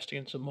start investing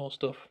in some more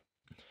stuff.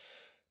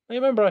 Now,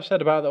 you remember I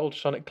said about the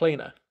ultrasonic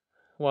cleaner?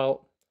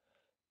 Well,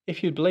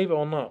 if you believe it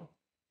or not,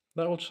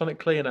 that ultrasonic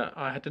cleaner,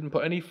 I didn't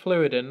put any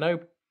fluid in,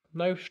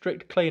 no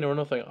strict cleaner or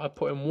nothing. I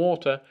put in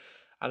water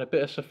and a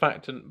bit of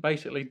surfactant,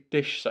 basically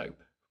dish soap.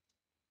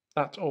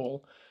 That's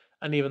all.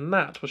 And even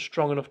that was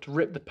strong enough to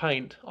rip the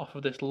paint off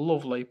of this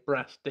lovely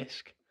brass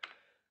disc.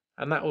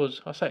 And that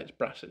was, I say it's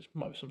brass, it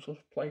might be some sort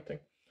of plating.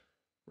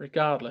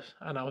 Regardless,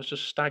 and I was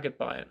just staggered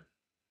by it.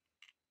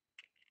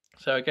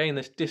 So again,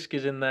 this disc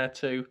is in there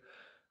to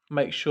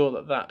make sure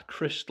that that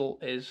crystal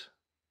is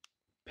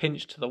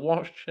pinched to the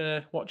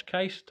watch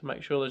case to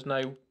make sure there's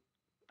no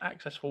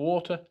access for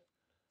water,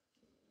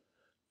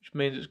 which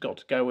means it's got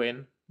to go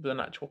in with an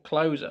actual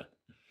closer.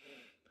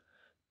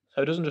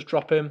 So it doesn't just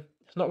drop in.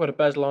 It's not got a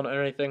bezel on it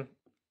or anything,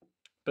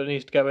 but it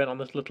needs to go in on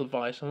this little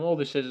vise. And all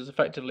this is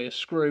effectively a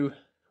screw,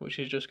 which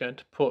is just going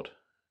to put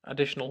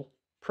additional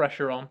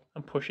pressure on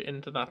and push it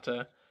into that,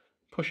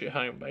 push it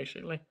home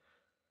basically.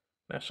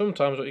 Now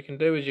sometimes what you can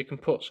do is you can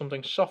put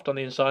something soft on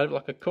the inside,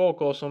 like a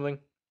cork or something,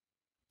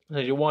 and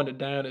as you wind it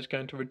down it's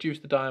going to reduce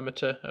the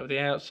diameter of the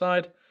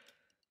outside.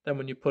 Then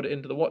when you put it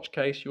into the watch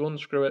case, you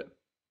unscrew it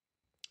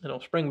and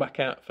it'll spring back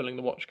out, filling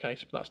the watch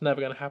case. But that's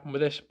never going to happen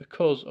with this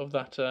because of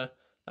that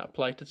that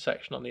plated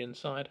section on the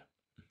inside.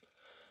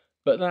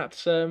 But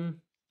that's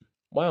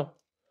well,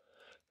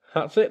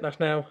 that's it. That's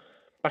now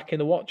back in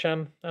the watch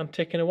and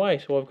ticking away.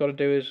 So all I've got to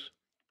do is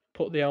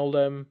put the old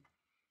the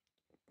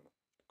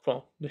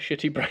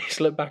shitty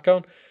bracelet back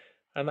on,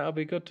 and that'll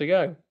be good to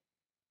go.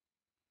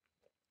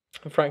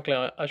 And frankly,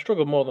 I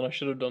struggled more than I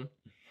should have done.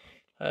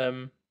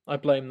 I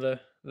blame the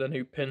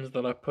new pins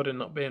that I put in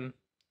not being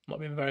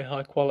very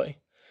high quality,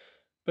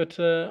 but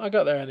I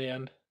got there in the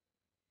end,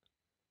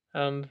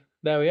 and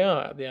there we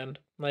are at the end.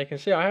 Now you can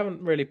see I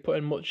haven't really put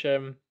in much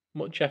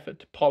effort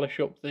to polish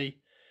up the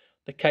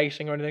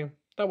casing or anything.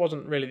 That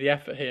wasn't really the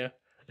effort here.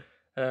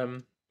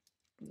 You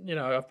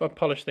know, I've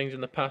polished things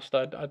in the past.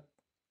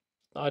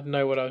 I'd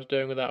know what I was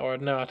doing with that, or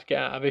I'd know how to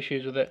get out of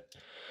issues with it.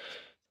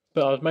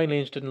 But I was mainly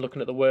interested in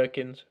looking at the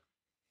workings.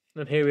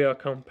 And here we are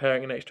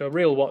comparing it next to a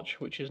real watch,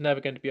 which is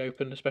never going to be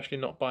opened, especially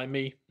not by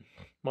me,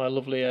 my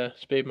lovely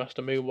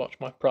Speedmaster Moon watch,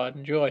 my pride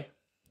and joy.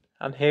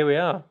 And here we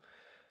are.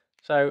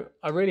 So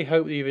I really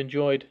hope that you've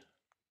enjoyed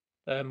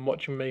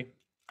watching me,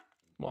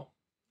 well,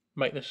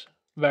 make this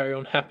very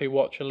unhappy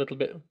watch a little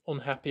bit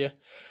unhappier.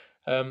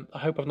 I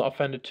hope I've not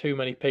offended too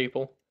many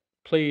people.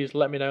 Please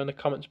let me know in the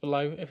comments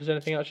below if there's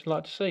anything else you'd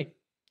like to see.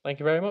 Thank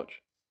you very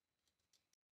much.